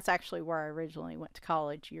that's actually where I originally went to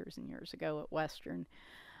college years and years ago at Western.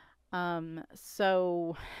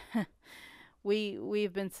 So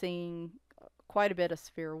we've been seeing quite a bit of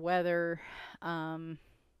severe weather. Um,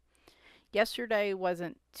 Yesterday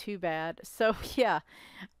wasn't too bad. So yeah,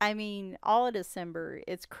 I mean, all of December,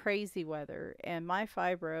 it's crazy weather. And my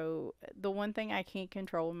fibro, the one thing I can't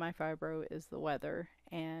control with my fibro is the weather.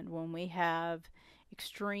 And when we have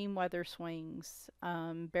extreme weather swings,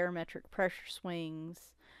 barometric pressure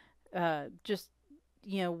swings, just,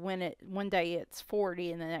 when it one day it's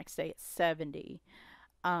 40 and the next day it's 70,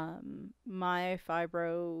 my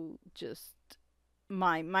fibro just,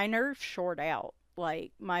 my nerves short out.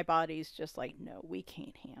 Like my body's just like, no, we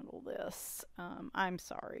can't handle this. I'm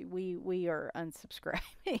sorry, we are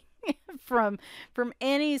unsubscribing from from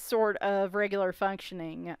any sort of regular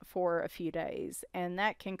functioning for a few days, and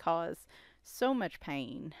that can cause so much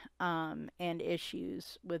pain and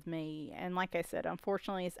issues with me. And like I said,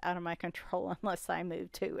 unfortunately, it's out of my control unless I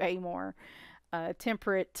move to a more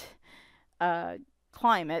temperate uh,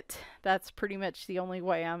 climate. That's pretty much the only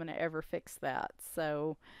way I'm going to ever fix that.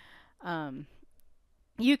 So, um,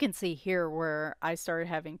 you can see here where I started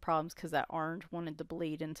having problems because that orange wanted to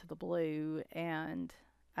bleed into the blue, and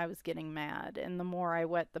I was getting mad. And the more I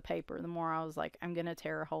wet the paper, the more I was like, I'm going to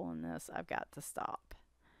tear a hole in this. I've got to stop.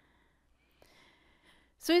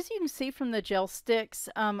 So as you can see from the gel sticks,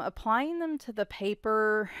 applying them to the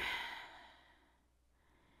paper,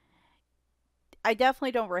 I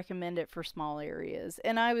definitely don't recommend it for small areas.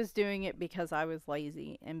 And I was doing it because I was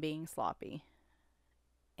lazy and being sloppy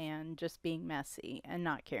and just being messy and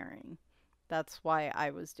not caring. That's why I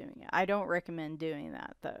was doing it. I don't recommend doing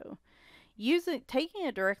that though. Taking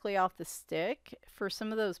it directly off the stick for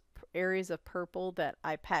some of those areas of purple that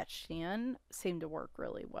I patched in seemed to work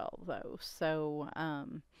really well though. So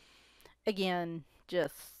again,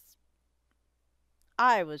 just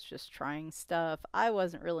I was just trying stuff. I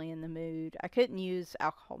wasn't really in the mood. I couldn't use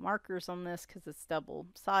alcohol markers on this because it's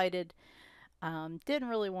double-sided. Didn't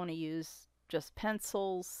really want to use just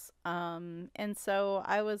pencils. And so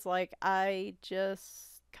I was like, I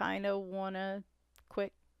just kind of want a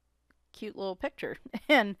quick, cute little picture.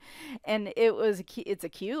 And it's a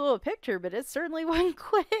cute little picture, but it certainly wasn't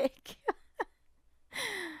quick.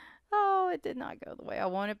 Oh, it did not go the way I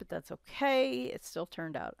wanted, but that's okay. It still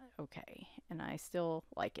turned out okay, and I still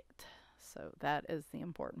like it. So that is the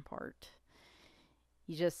important part.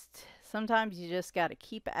 Sometimes you just got to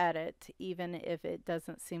keep at it, even if it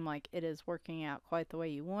doesn't seem like it is working out quite the way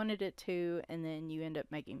you wanted it to, and then you end up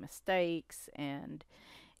making mistakes, and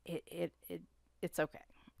it's okay.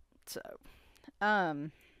 So,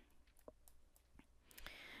 um,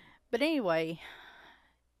 but anyway,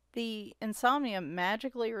 the insomnia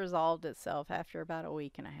magically resolved itself after about a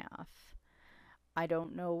week and a half. I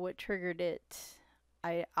don't know what triggered it.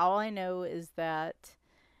 All I know is that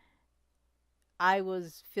I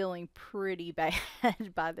was feeling pretty bad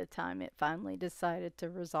by the time it finally decided to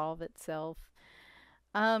resolve itself.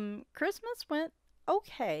 Christmas went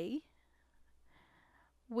okay.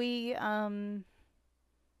 We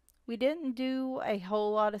didn't do a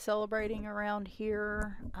whole lot of celebrating around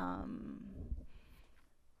here.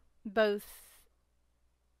 Both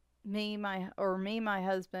my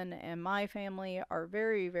husband, and my family are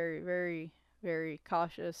very, very, very, very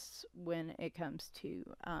cautious when it comes to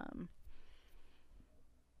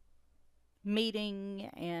meeting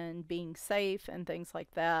and being safe and things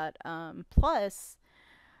like that. Plus,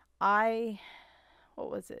 what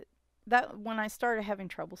was it? That when I started having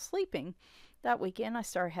trouble sleeping that weekend, I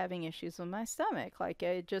started having issues with my stomach.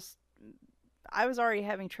 I was already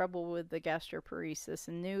having trouble with the gastroparesis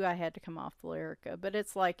and knew I had to come off the Lyrica, but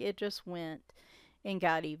it's like it just went and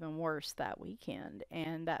got even worse that weekend.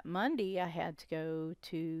 And that Monday, I had to go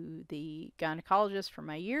to the gynecologist for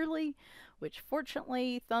my yearly, which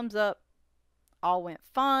fortunately, thumbs up, all went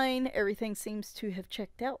fine. Everything seems to have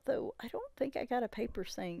checked out, though I don't think I got a paper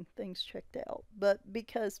saying things checked out, but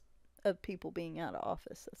because of people being out of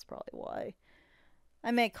office, that's probably why. I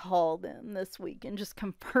may call them this week and just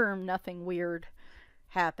confirm nothing weird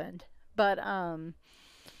happened. But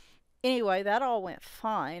anyway, that all went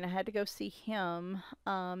fine. I had to go see him,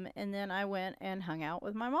 and then I went and hung out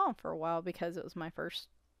with my mom for a while because it was my first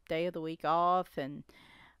day of the week off, and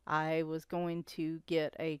I was going to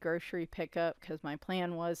get a grocery pickup because my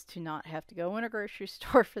plan was to not have to go in a grocery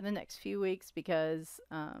store for the next few weeks because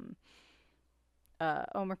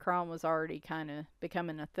Omicron was already kind of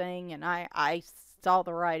becoming a thing, and I saw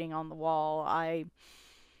the writing on the wall.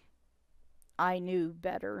 I knew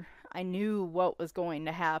better. I knew what was going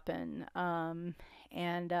to happen. And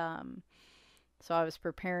So I was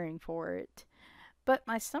preparing for it. But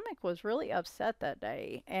my stomach was really upset that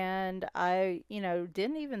day. And I,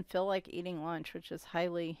 didn't even feel like eating lunch, which is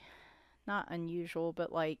highly not unusual,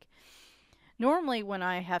 but like normally when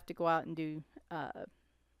I have to go out and do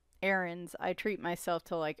errands, I treat myself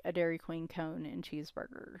to like a Dairy Queen cone and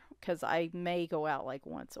cheeseburger because I may go out like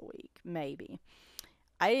once a week, maybe.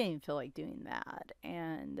 I didn't even feel like doing that,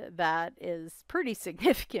 and that is pretty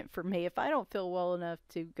significant for me. If I don't feel well enough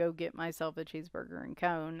to go get myself a cheeseburger and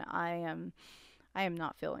cone, I am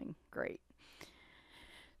not feeling great.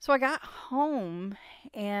 So I got home,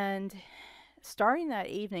 and starting that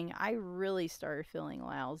evening, I really started feeling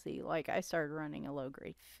lousy. Like I started running a low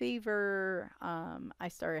grade fever. I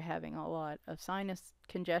started having a lot of sinus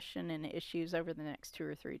congestion and issues over the next 2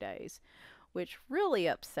 or 3 days, which really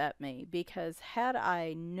upset me because had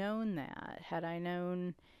I known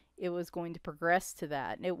it was going to progress to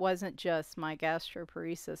that, and it wasn't just my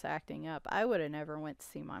gastroparesis acting up, I would have never went to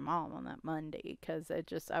see my mom on that Monday because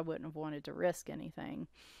I wouldn't have wanted to risk anything.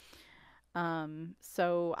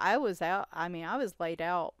 So I was out, I mean, I was laid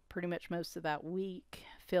out pretty much most of that week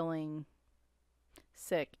feeling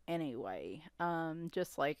sick anyway.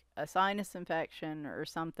 Just like a sinus infection or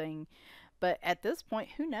something. But at this point,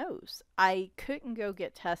 who knows? I couldn't go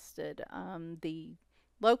get tested. The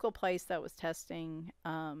local place that was testing,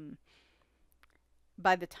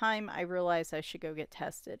 by the time I realized I should go get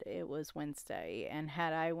tested, it was Wednesday. And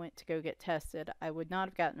had I went to go get tested, I would not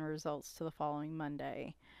have gotten the results to the following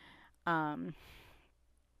Monday. Um,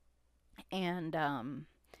 and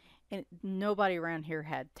nobody around here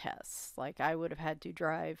had tests. Like I would have had to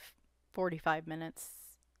drive 45 minutes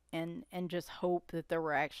and just hope that there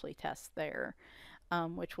were actually tests there,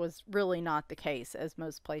 which was really not the case, as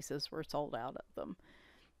most places were sold out of them.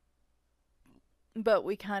 But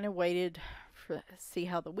we kind of waited for see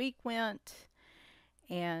how the week went,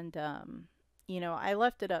 and I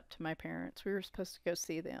left it up to my parents. We were supposed to go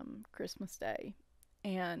see them Christmas Day,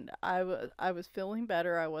 and I was feeling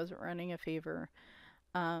better. I wasn't running a fever,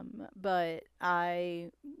 but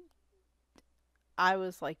I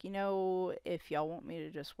was like, if y'all want me to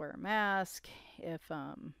just wear a mask, if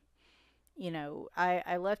I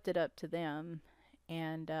left it up to them,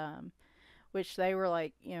 and which they were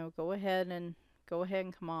like, go ahead and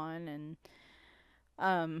come on, and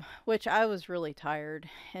which I was really tired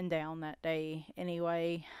and down that day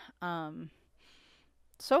anyway. Um,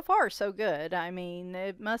 so far so good. I mean,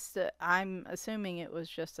 I'm assuming it was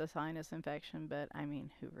just a sinus infection, but I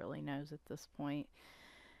mean, who really knows at this point?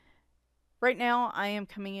 Right now, I am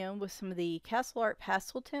coming in with some of the Castle Art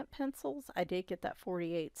Pastel Tint pencils. I did get that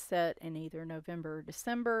 48 set in either November or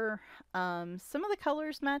December. Some of the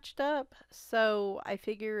colors matched up, so I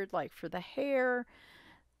figured, like, for the hair,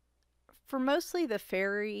 for mostly the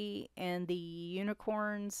fairy and the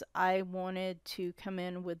unicorns, I wanted to come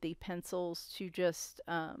in with the pencils to just,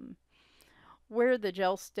 where the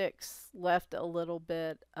gel sticks left a little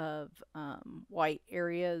bit of white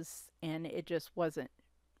areas and it just wasn't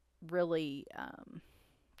really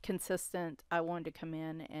consistent. I wanted to come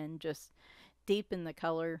in and just deepen the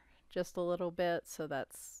color just a little bit, so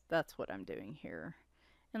that's what I'm doing here.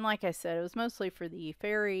 And like I said, it was mostly for the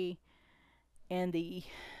and the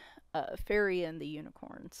fairy and the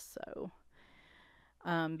unicorns. So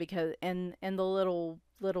because and the little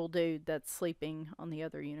dude that's sleeping on the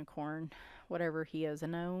other unicorn, whatever he is, a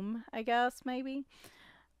gnome, I guess maybe.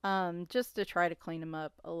 Just to try to clean him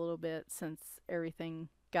up a little bit since everything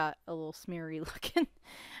got a little smeary looking.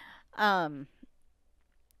 Um,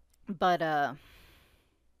 but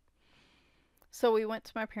So we went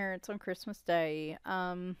to my parents on Christmas Day.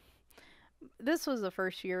 This was the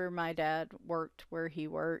first year my dad worked where he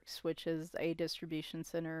works, which is a distribution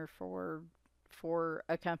center for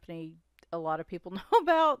a company a lot of people know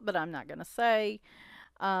about, but I'm not gonna say.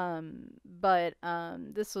 But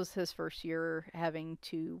This was his first year having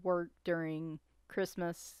to work during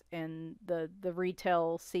Christmas and the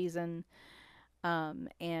retail season,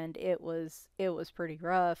 and it was pretty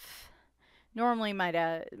rough. Normally,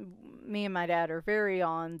 me and my dad are very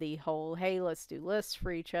on the whole, hey, let's do lists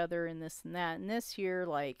for each other and this and that. And this year,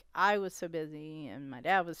 like, I was so busy and my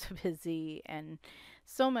dad was so busy and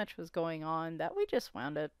so much was going on that we just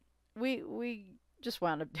wound up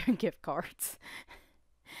doing gift cards.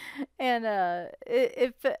 And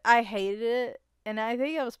I hated it. And I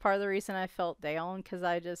think that was part of the reason I felt down because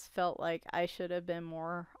I just felt like I should have been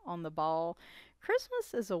more on the ball.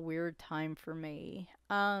 Christmas is a weird time for me.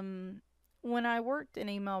 When I worked in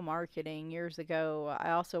email marketing years ago, I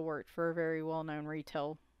also worked for a very well known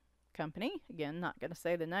retail company. Again, not going to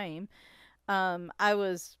say the name. I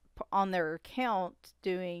was on their account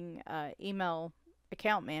doing email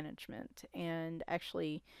account management and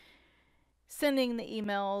actually sending the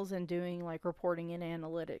emails and doing like reporting and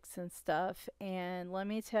analytics and stuff. And let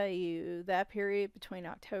me tell you, that period between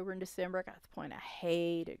October and December, I got to the point I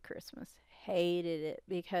hated Christmas. Hated it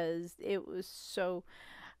because it was so.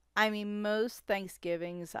 I mean, most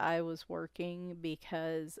Thanksgivings I was working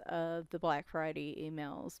because of the Black Friday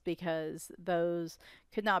emails because those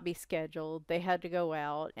could not be scheduled. They had to go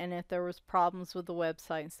out, and if there was problems with the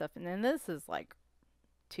website and stuff, and then this is like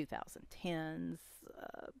 2010s,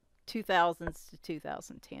 2000s to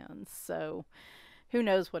 2010s. So who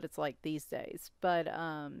knows what it's like these days, but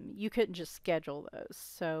you couldn't just schedule those.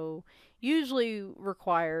 So usually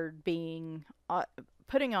required being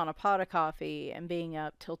putting on a pot of coffee and being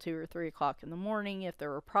up till 2 or 3 o'clock in the morning if there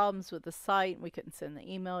were problems with the site and we couldn't send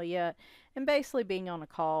the email yet, and basically being on a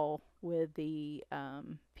call with the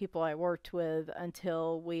people I worked with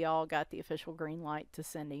until we all got the official green light to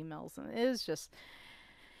send emails. And it was just,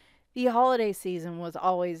 the holiday season was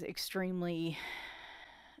always extremely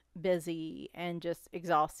busy and just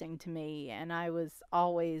exhausting to me, and I was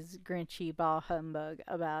always grinchy bah humbug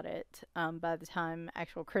about it by the time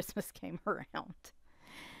actual Christmas came around.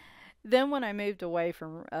 Then when I moved away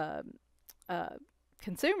from uh,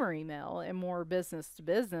 consumer email and more business to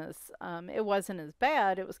business, it wasn't as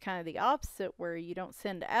bad. It was kind of the opposite, where you don't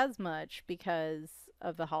send as much because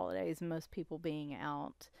of the holidays and most people being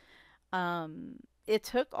out. It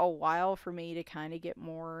took a while for me to kind of get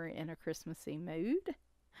more in a Christmassy mood.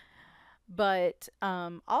 But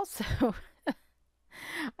also,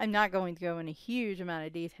 I'm not going to go in a huge amount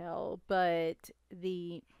of detail, but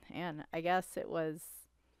and I guess it was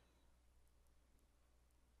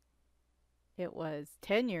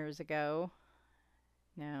 10 years ago.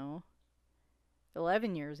 No,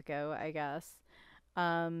 11 years ago, I guess.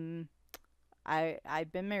 Um,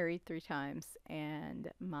 I've been married 3 times,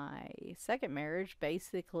 and my second marriage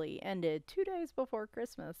basically ended 2 days before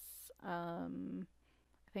Christmas. I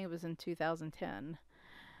think it was in 2010.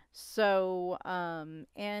 So,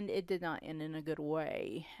 and it did not end in a good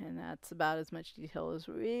way, and that's about as much detail as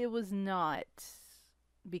it was not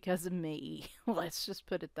because of me. Let's just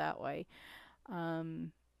put it that way.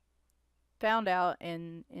 Um, Found out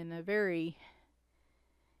in a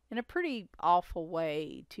pretty awful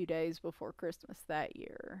way 2 days before Christmas that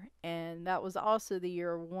year, and that was also the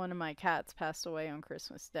year one of my cats passed away on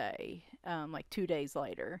Christmas Day. Like 2 days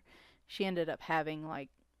later, she ended up having like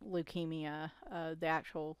leukemia, the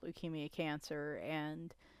actual leukemia cancer,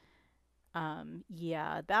 and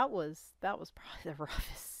yeah, that was probably the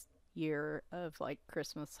roughest year of like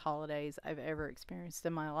Christmas holidays I've ever experienced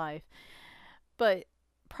in my life. But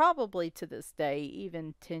probably to this day,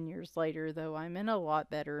 even 10 years later, though I'm in a lot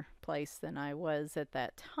better place than I was at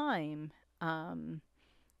that time, um,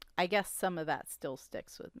 I guess some of that still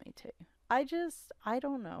sticks with me too. I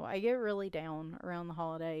don't know. I get really down around the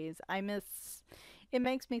holidays. It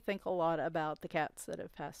makes me think a lot about the cats that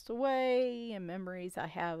have passed away and memories I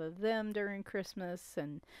have of them during Christmas.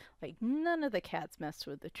 And like, none of the cats messed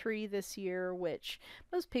with the tree this year, which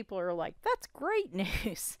most people are like, that's great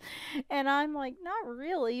news. And I'm like, not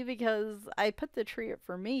really, because I put the tree up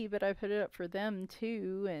for me, but I put it up for them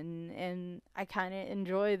too. And I kind of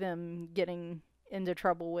enjoy them getting into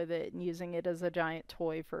trouble with it and using it as a giant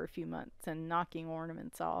toy for a few months and knocking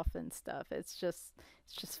ornaments off and stuff. It's just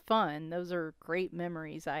fun. Those are great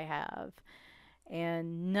memories I have.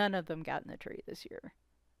 And none of them got in the tree this year.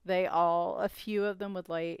 A few of them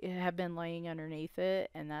have been laying underneath it,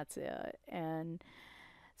 and that's it. And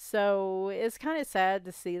so it's kind of sad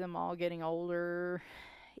to see them all getting older.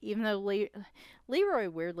 Even though Leroy,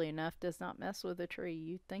 weirdly enough, does not mess with a tree.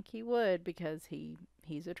 You'd think he would because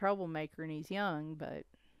he's a troublemaker and he's young, but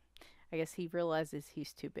I guess he realizes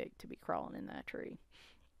he's too big to be crawling in that tree.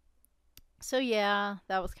 So yeah,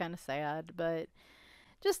 that was kind of sad, but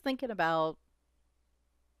just thinking about,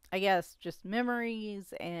 I guess, just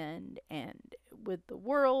memories and with the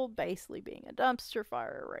world basically being a dumpster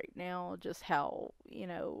fire right now, just how,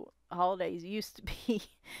 holidays used to be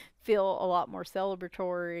feel a lot more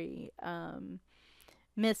celebratory.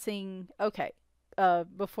 Missing, okay,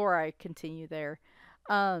 before I continue there,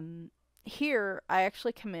 um, here I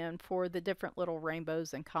actually come in for the different little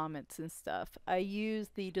rainbows and comets and stuff. I use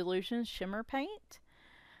the Delusion Shimmer Paint.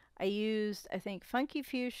 I used, I think, Funky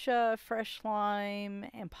Fuchsia, Fresh Lime,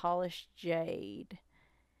 and Polished Jade.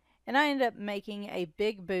 And I ended up making a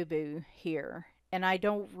big boo-boo here. And I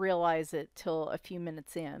don't realize it till a few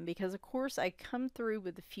minutes in because, of course, I come through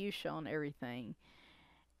with the fuchsia on everything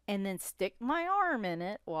and then stick my arm in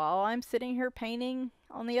it while I'm sitting here painting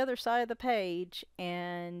on the other side of the page,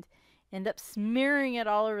 and end up smearing it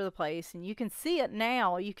all over the place. And you can see it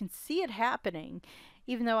now. You can see it happening.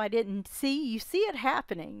 Even though I didn't see, you see it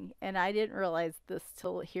happening. And I didn't realize this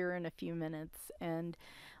till here in a few minutes. And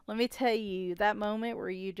let me tell you, that moment where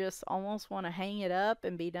you just almost want to hang it up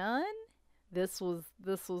and be done, this was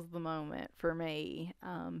the moment for me.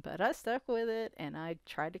 But I stuck with it and I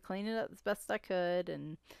tried to clean it up as best I could,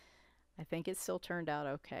 and I think it still turned out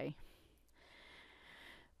okay.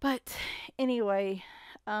 But anyway,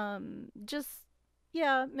 just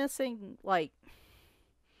yeah, missing like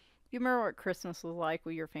you remember what Christmas was like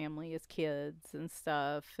with your family as kids and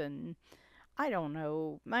stuff, and I don't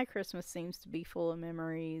know, my Christmas seems to be full of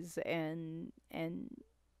memories and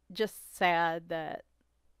just sad that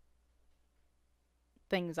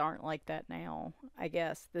things aren't like that now. I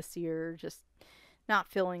guess this year just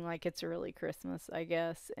not feeling like it's really Christmas, I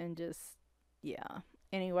guess, and just yeah.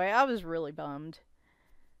 Anyway, I was really bummed.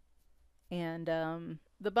 And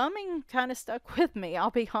the bumming kind of stuck with me,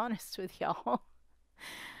 I'll be honest with y'all.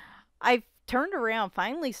 I turned around,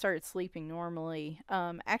 finally started sleeping normally.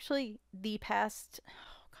 Actually, the past,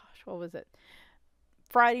 oh gosh, what was it?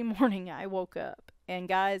 Friday morning, I woke up. And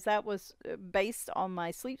guys, that was based on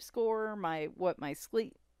my sleep score, my what my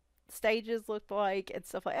sleep stages looked like and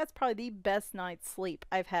stuff like that. That's probably the best night's sleep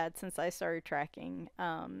I've had since I started tracking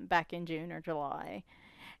back in June or July.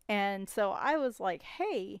 And so I was like,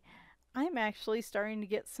 hey, I'm actually starting to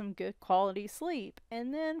get some good quality sleep.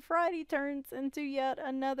 And then Friday turns into yet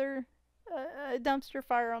another dumpster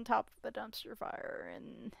fire on top of a dumpster fire.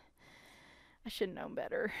 And I should have known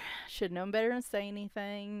better. Should have known better than say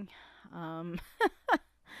anything. Um,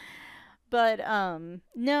 but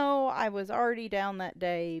no, I was already down that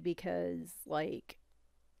day because, like,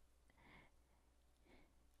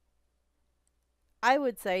 I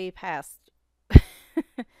would say past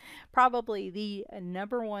probably the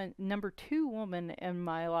number two woman in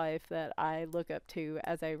my life that I look up to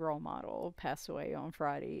as a role model passed away on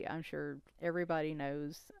Friday. I'm sure everybody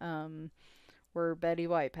knows where Betty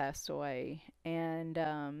White passed away.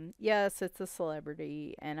 And yes, it's a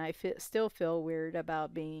celebrity, and still feel weird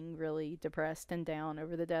about being really depressed and down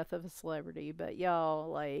over the death of a celebrity. But y'all,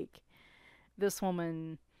 like, this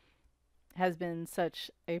woman has been such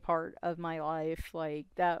a part of my life. Like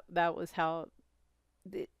that was how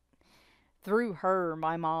it, through her,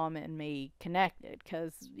 my mom and me connected,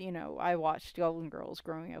 because I watched Golden Girls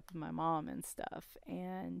growing up with my mom and stuff.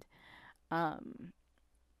 And um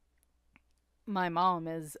my mom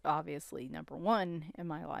is obviously number one in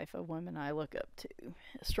my life of women I look up to,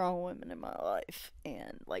 strong women in my life,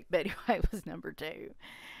 and like Betty White was number two.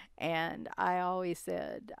 And I always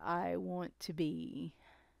said I want to be,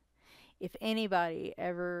 if anybody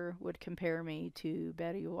ever would compare me to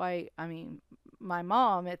Betty White, I mean, my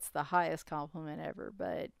mom, it's the highest compliment ever.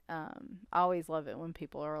 But I always love it when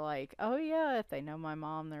people are like, oh, yeah, if they know my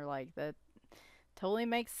mom, they're like, that totally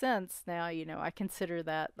makes sense. Now, I consider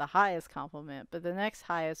that the highest compliment. But the next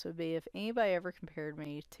highest would be if anybody ever compared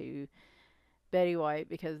me to Betty White,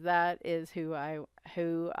 because that is who I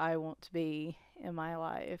want to be in my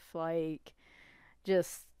life. Like,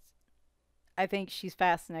 just I think she's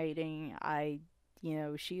fascinating.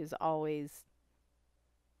 She is always,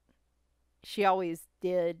 she always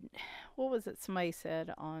did, what was it somebody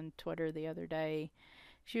said on Twitter the other day?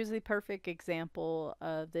 She was the perfect example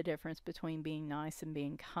of the difference between being nice and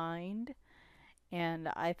being kind. And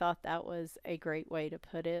I thought that was a great way to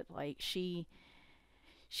put it. Like, she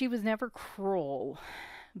was never cruel,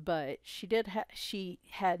 but she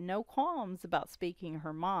had no qualms about speaking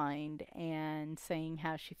her mind and saying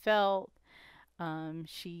how she felt.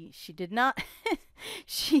 She did not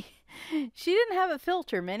she she didn't have a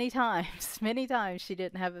filter many times. Many times she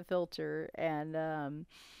didn't have a filter. And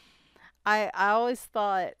I always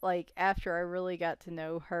thought, like, after I really got to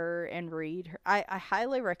know her and read her, I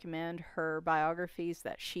highly recommend her biographies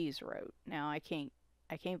that she's wrote. Now I can't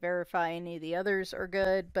verify any of the others are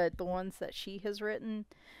good, but the ones that she has written,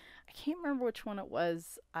 I can't remember which one it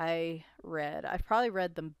was I read. I've probably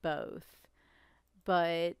read them both.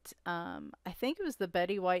 But I think it was the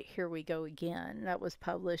Betty White Here We Go Again that was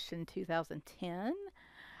published in 2010.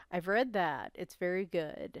 I've read that. It's very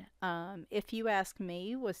good. If You Ask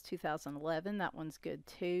Me was 2011. That one's good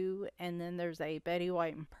too. And then there's a Betty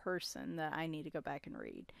White in Person that I need to go back and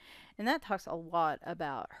read. And that talks a lot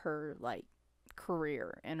about her, like,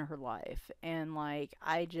 career in her life. And, like,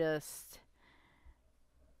 I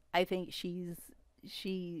think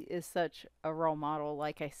she is such a role model.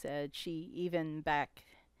 Like I said, she, even back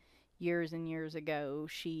years and years ago,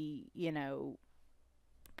 she,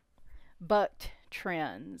 bucked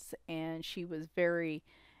trends, and she was very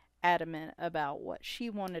adamant about what she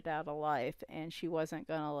wanted out of life, and she wasn't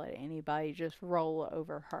going to let anybody just roll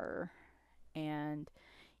over her. And,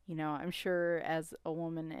 I'm sure as a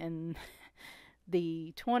woman in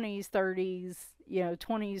the 20s, 30s,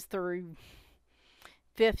 20s through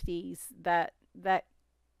 50s, that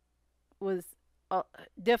was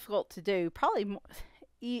difficult to do. Probably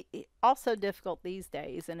also difficult these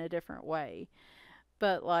days in a different way.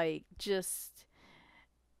 But like, just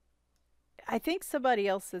I think somebody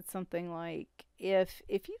else said something like, if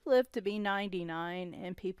you live to be 99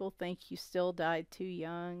 and people think you still died too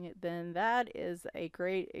young, then that is a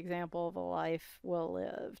great example of a life well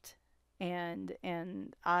lived. And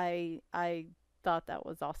I thought that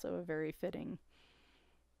was also a very fitting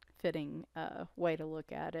way to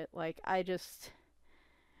look at it. Like, I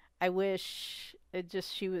wish it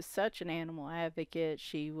just she was such an animal advocate.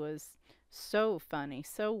 She was so funny,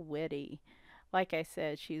 so witty. Like I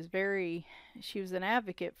said, she was an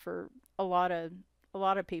advocate for a lot of a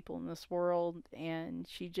lot of people in this world, and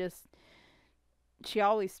she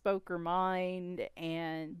always spoke her mind,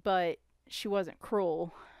 and but she wasn't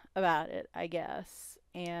cruel about it, I guess.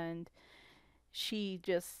 And she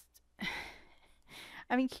just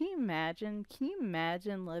I mean, can you imagine? Can you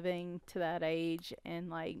imagine living to that age and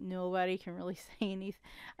like nobody can really say anything?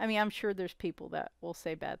 I mean, I'm sure there's people that will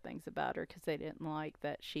say bad things about her because they didn't like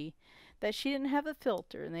that she didn't have a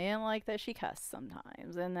filter, and they didn't like that she cussed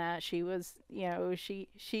sometimes, and that she was, she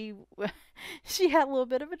she had a little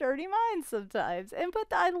bit of a dirty mind sometimes. And but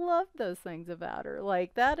I love those things about her.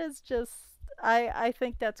 Like, that is just I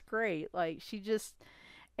think that's great. Like, she just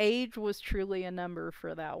age was truly a number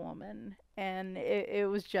for that woman, and it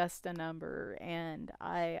was just a number. And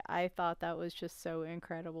I thought that was just so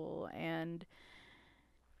incredible. And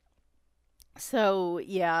so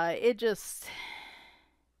yeah, it just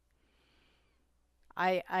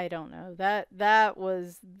I don't know, that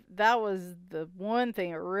was the one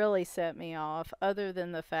thing that really set me off, other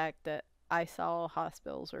than the fact that I saw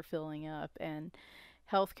hospitals are filling up. And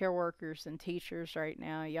healthcare workers and teachers right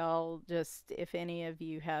now, y'all, just if any of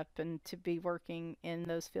you happen to be working in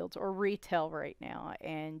those fields or retail right now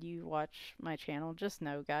and you watch my channel, just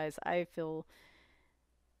know, guys, I feel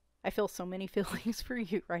so many feelings for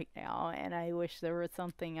you right now, and I wish there was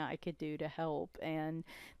something I could do to help. And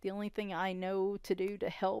the only thing I know to do to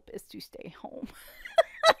help is to stay home.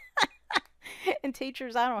 And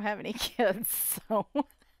teachers, I don't have any kids, so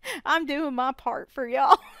I'm doing my part for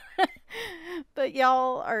y'all. But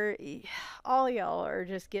all y'all are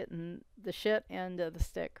just getting the shit end of the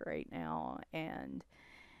stick right now. And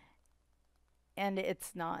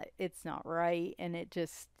it's not right, and it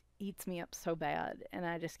just eats me up so bad, and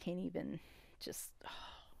I just can't even just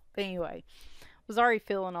but anyway, was already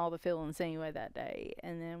feeling all the feelings anyway that day.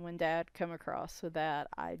 And then when dad come across with that,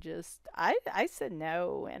 I said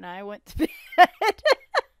no, and I went to bed.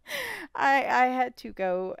 I had to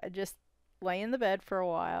go just lay in the bed for a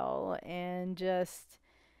while and just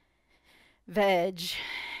veg.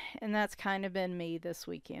 And that's kind of been me this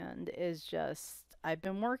weekend, is just I've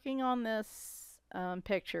been working on this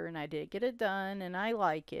picture, and I did get it done, and I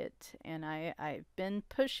like it. And I've been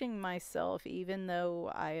pushing myself, even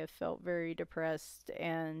though I have felt very depressed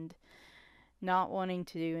and not wanting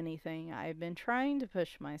to do anything. I've been trying to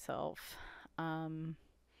push myself. Um,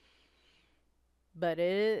 but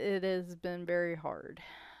it has been very hard.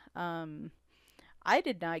 Um, I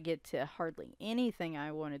did not get to hardly anything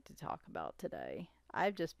I wanted to talk about today.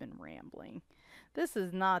 I've just been rambling. This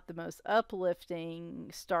is not the most uplifting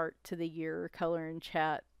start to the year color and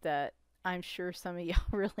chat that I'm sure some of y'all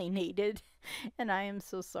really needed. And I am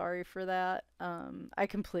so sorry for that. I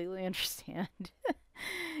completely understand.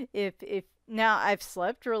 If now I've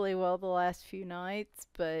slept really well the last few nights,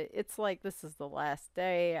 but it's like this is the last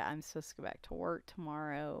day. I'm supposed to go back to work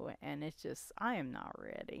tomorrow, and it's just I am not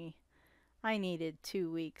ready. I needed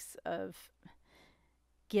 2 weeks of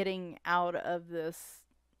getting out of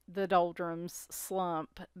the doldrums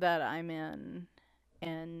slump that I'm in,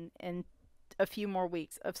 and a few more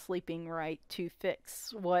weeks of sleeping right to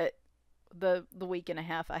fix what the week and a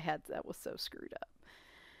half I had that was so screwed up.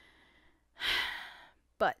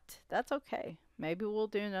 But that's okay. Maybe we'll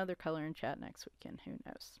do another color and chat next weekend. Who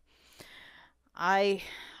knows? I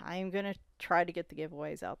I am gonna try to get the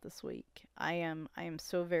giveaways out this week. I am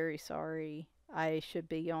so very sorry. I should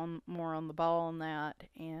be on more on the ball on that,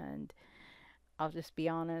 and I'll just be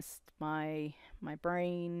honest. My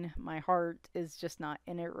brain, my heart is just not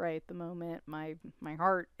in it right at the moment. My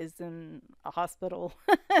heart is in a hospital,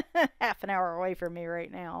 half an hour away from me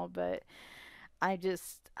right now. But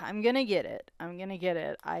I'm gonna get it. I'm gonna get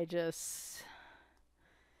it. I just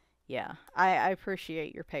Yeah, I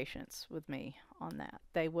appreciate your patience with me on that.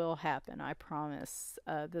 They will happen, I promise.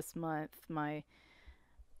 This month, my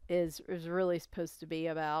is really supposed to be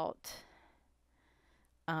about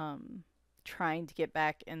um, trying to get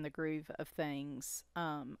back in the groove of things.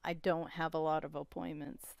 I don't have a lot of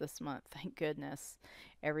appointments this month, thank goodness.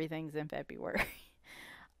 Everything's in February.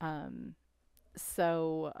 um,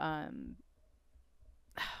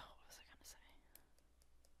 what was I going to say?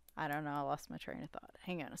 I don't know. I lost my train of thought.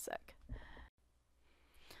 Hang on a sec.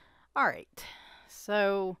 All right.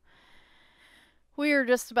 So we are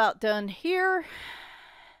just about done here.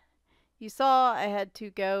 You saw I had to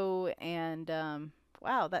go and,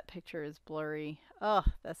 wow, that picture is blurry. Oh,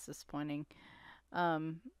 that's disappointing.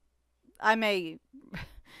 Um, I may,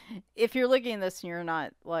 if you're looking at this and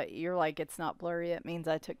you're like, it's not blurry, it means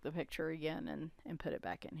I took the picture again and put it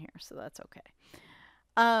back in here. So that's okay.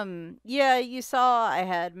 Yeah, you saw I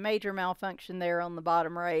had major malfunction there on the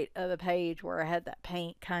bottom right of the page where I had that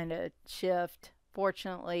paint kind of shift.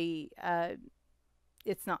 Fortunately,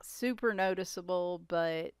 it's not super noticeable,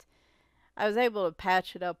 but I was able to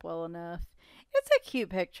patch it up well enough. It's a cute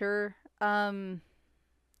picture. Again,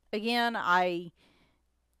 I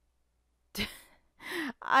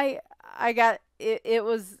I got it. It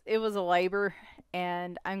was a labor,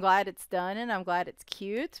 and I'm glad it's done, and I'm glad it's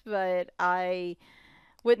cute. But I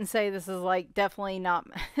wouldn't say this is like definitely not.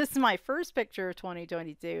 This is my first picture of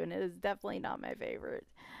 2022, and it is definitely not my favorite.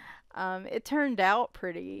 It turned out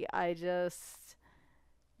pretty. I just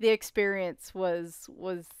the experience was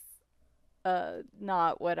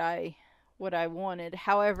not what I wanted.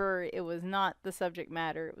 However, it was not the subject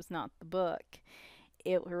matter. It was not the book.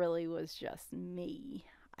 It really was just me,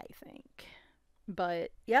 I think.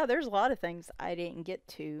 But yeah, there's a lot of things I didn't get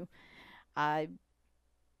to. I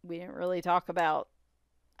we didn't really talk about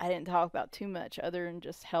I didn't talk about too much other than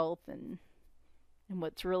just health and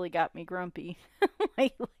what's really got me grumpy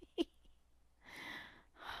lately.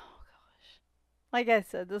 Oh gosh. Like I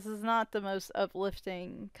said, this is not the most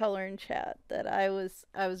uplifting color and chat that I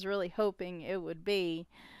was really hoping it would be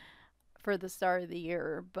for the start of the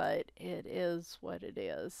year, but it is what it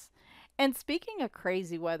is. And speaking of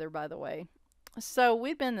crazy weather, by the way, so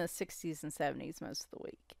we've been in the 60s and 70s most of the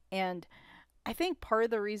week. And I think part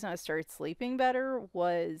of the reason I started sleeping better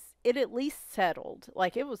was it at least settled.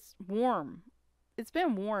 Like it was warm. It's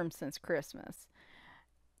been warm since Christmas.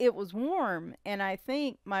 It was warm, and I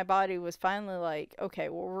think my body was finally like, okay,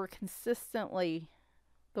 well,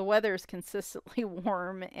 the weather is consistently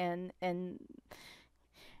warm, and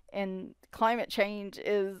climate change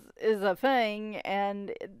is a thing,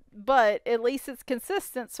 and but at least it's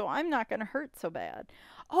consistent, so I'm not going to hurt so bad.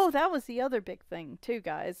 Oh, that was the other big thing too,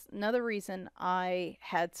 guys. Another reason I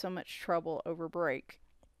had so much trouble over break.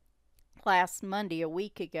 Last Monday, a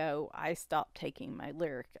week ago, I stopped taking my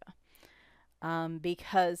Lyrica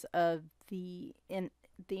because of the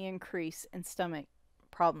increase in stomach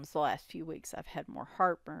problems the last few weeks. I've had more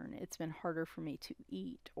heartburn. It's been harder for me to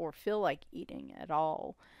eat or feel like eating at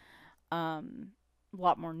all. A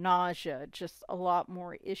lot more nausea, just a lot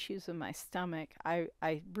more issues in my stomach.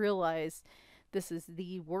 I realized this is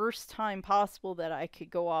the worst time possible that I could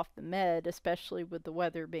go off the med, especially with the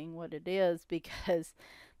weather being what it is, because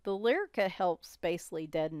the Lyrica helps basically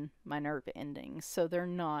deaden my nerve endings so they're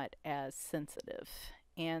not as sensitive.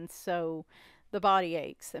 And so the body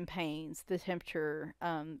aches and pains, the temperature,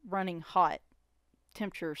 running hot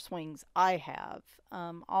temperature swings I have,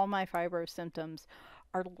 all my fibro symptoms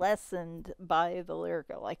are lessened by the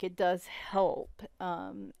Lyrica. Like it does help.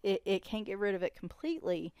 It can't get rid of it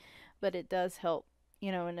completely, but it does help,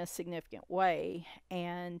 in a significant way.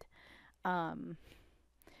 And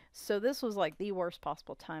so this was like the worst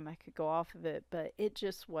possible time I could go off of it, but it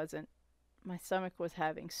just wasn't. My stomach was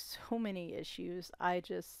having so many issues. I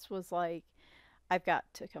just was like, I've got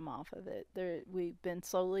to come off of it. We've been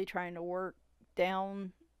slowly trying to work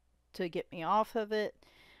down to get me off of it.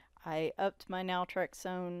 I upped my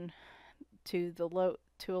naltrexone to a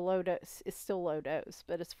low dose. It's still low dose,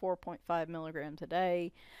 but it's 4.5 milligrams a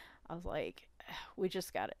day. I was like, we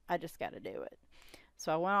just got it. I just got to do it.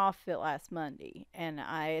 So I went off it last Monday, and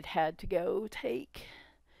I had to go take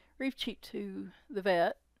Reef Cheap to the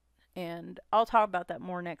vet, and I'll talk about that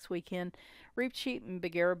more next weekend. Reef Cheap and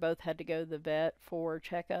Bagheera both had to go to the vet for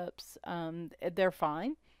checkups. They're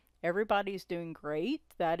fine. Everybody's doing great.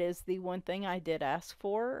 That is the one thing I did ask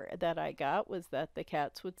for that I got, was that the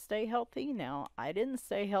cats would stay healthy. Now, I didn't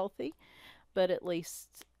stay healthy, but at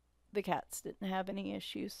least the cats didn't have any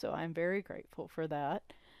issues, so I'm very grateful for that.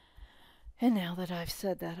 And now that I've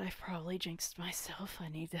said that, I've probably jinxed myself. I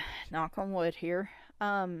need to knock on wood here.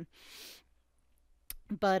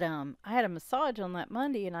 But I had a massage on that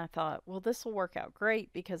Monday, and I thought, well, this will work out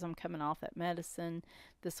great because I'm coming off that medicine.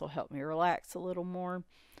 This will help me relax a little more.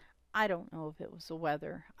 I don't know if it was the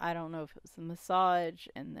weather. I don't know if it was the massage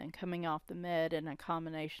and then coming off the med and a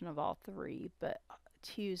combination of all three. But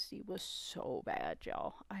Tuesday was so bad,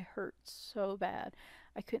 y'all. I hurt so bad.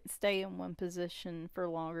 I couldn't stay in one position for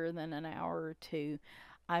longer than an hour or two.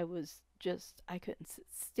 I couldn't sit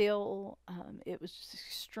still. It was just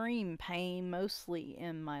extreme pain, mostly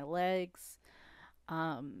in my legs.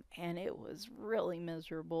 And it was really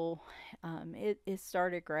miserable. It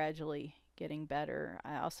started gradually getting better.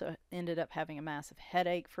 I also ended up having a massive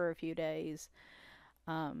headache for a few days.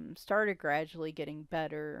 Started gradually getting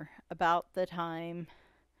better. About the time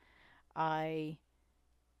I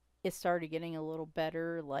it started getting a little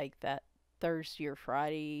better, like that Thursday or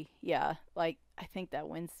Friday. Yeah, like I think that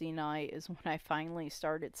Wednesday night is when I finally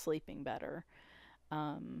started sleeping better.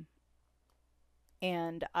 Um,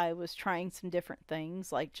 and I was trying some different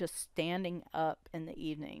things, like just standing up in the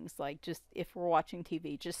evenings, like just if we're watching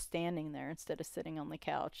TV, just standing there instead of sitting on the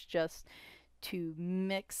couch, just to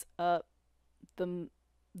mix up the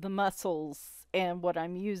the muscles and what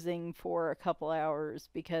I'm using for a couple hours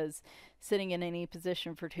because sitting in any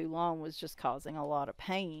position for too long was just causing a lot of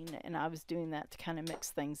pain, and I was doing that to kind of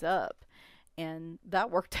mix things up. And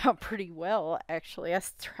that worked out pretty well, actually. I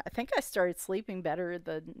think I started sleeping better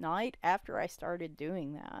the night after I started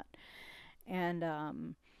doing that. And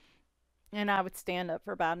I would stand up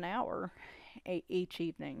for about an hour each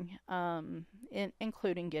evening,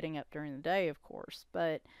 including getting up during the day, of course.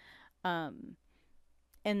 But um,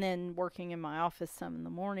 and then working in my office some in the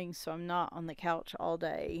morning, so I'm not on the couch all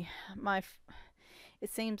day. My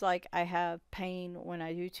it seems like I have pain when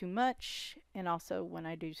I do too much and also when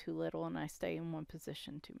I do too little and I stay in one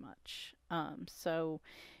position too much. So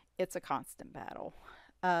it's a constant battle.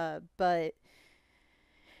 But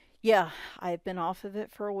yeah, I've been off of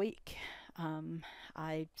it for a week. Um,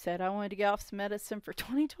 I said I wanted to get off some medicine for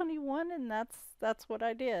 2021, and that's what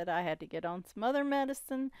I did. I had to get on some other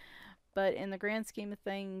medicine, but in the grand scheme of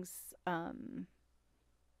things,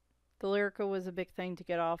 the Lyrica was a big thing to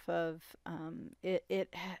get off of.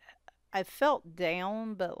 I felt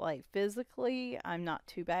down, but like physically, I'm not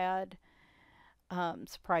too bad,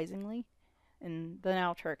 surprisingly. And the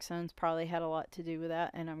naltrexone's probably had a lot to do with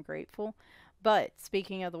that, and I'm grateful. But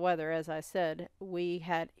speaking of the weather, as I said, we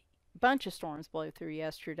had a bunch of storms blow through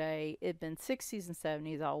yesterday. It'd been 60s and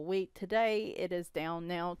 70s all week. Today it is down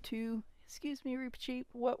now to, excuse me, Reap Cheap,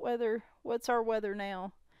 what weather? What's our weather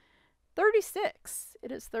now? 36.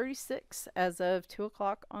 It is 36 as of 2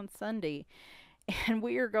 o'clock on Sunday. And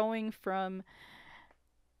we are going from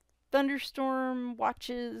thunderstorm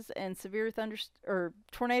watches and severe or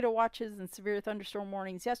tornado watches and severe thunderstorm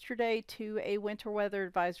warnings yesterday to a winter weather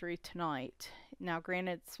advisory tonight. Now,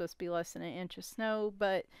 granted, it's supposed to be less than an inch of snow,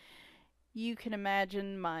 but you can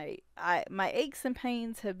imagine my aches and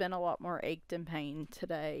pains have been a lot more ached and pain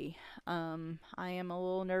today. I am a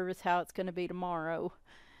little nervous how it's going to be tomorrow,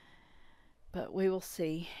 but we will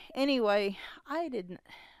see. Anyway, I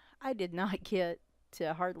did not get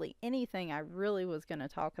to hardly anything I really was going to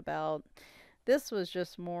talk about. This was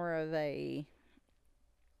just more of a,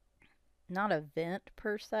 not a vent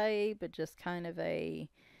per se, but just kind of a,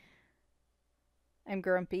 I'm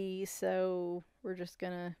grumpy, so we're just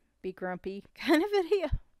going to be grumpy kind of video.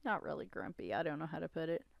 Not really grumpy. I don't know how to put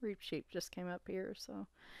it. Reap Sheep just came up here, so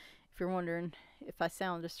if you're wondering if I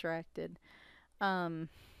sound distracted, um,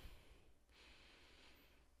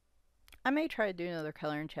 I may try to do another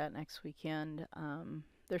color and chat next weekend.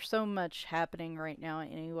 There's so much happening right now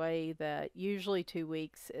anyway that usually 2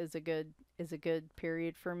 weeks is a good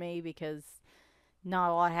period for me because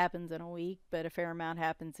not a lot happens in a week, but a fair amount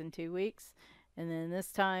happens in 2 weeks. And then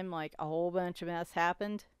this time, like a whole bunch of mess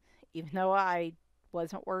happened, even though I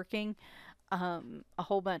wasn't working. A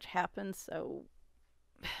whole bunch happened. So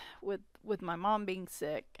with my mom being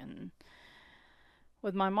sick and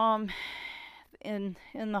with my mom in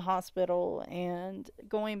the hospital and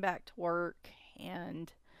going back to work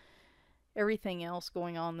and everything else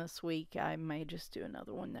going on this week, I may just do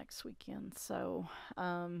another one next weekend. So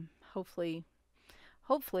hopefully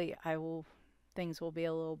I will things will be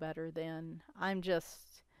a little better then. I'm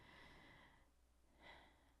just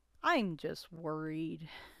worried.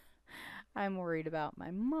 I'm worried about my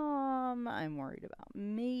mom. I'm worried about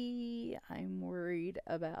me. I'm worried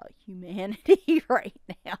about humanity right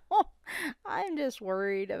now. I'm just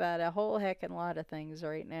worried about a whole heckin' lot of things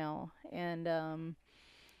right now. And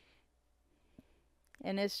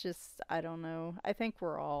it's just I don't know. I think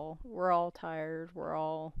we're all tired. We're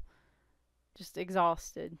all just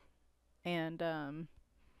exhausted. And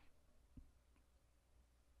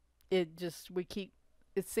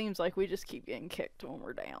it seems like we just keep getting kicked when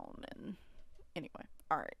we're down. And anyway,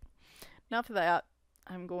 all right. Enough of that.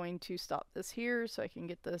 I'm going to stop this here so I can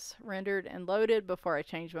get this rendered and loaded before I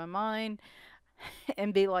change my mind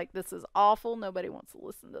and be like, this is awful. Nobody wants to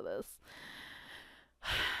listen to this.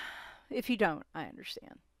 If you don't, I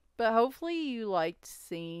understand. But hopefully you liked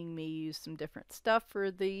seeing me use some different stuff for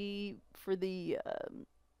the for the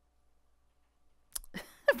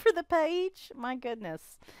for the page. My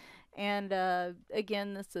goodness. And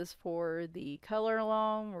again, this is for the color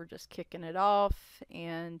along. We're just kicking it off,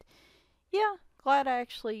 and yeah, glad I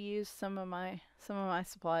actually used some of my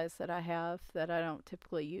supplies that I have that I don't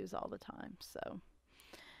typically use all the time. So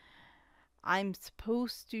I'm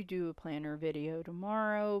supposed to do a planner video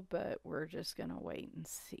tomorrow, but we're just gonna wait and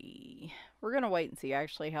see. We're gonna wait and see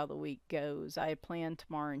actually how the week goes. I plan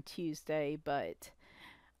tomorrow and Tuesday, but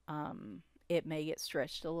it may get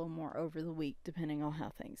stretched a little more over the week depending on how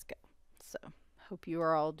things go. So hope you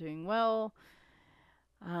are all doing well,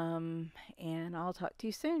 and I'll talk to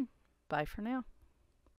you soon. Bye for now.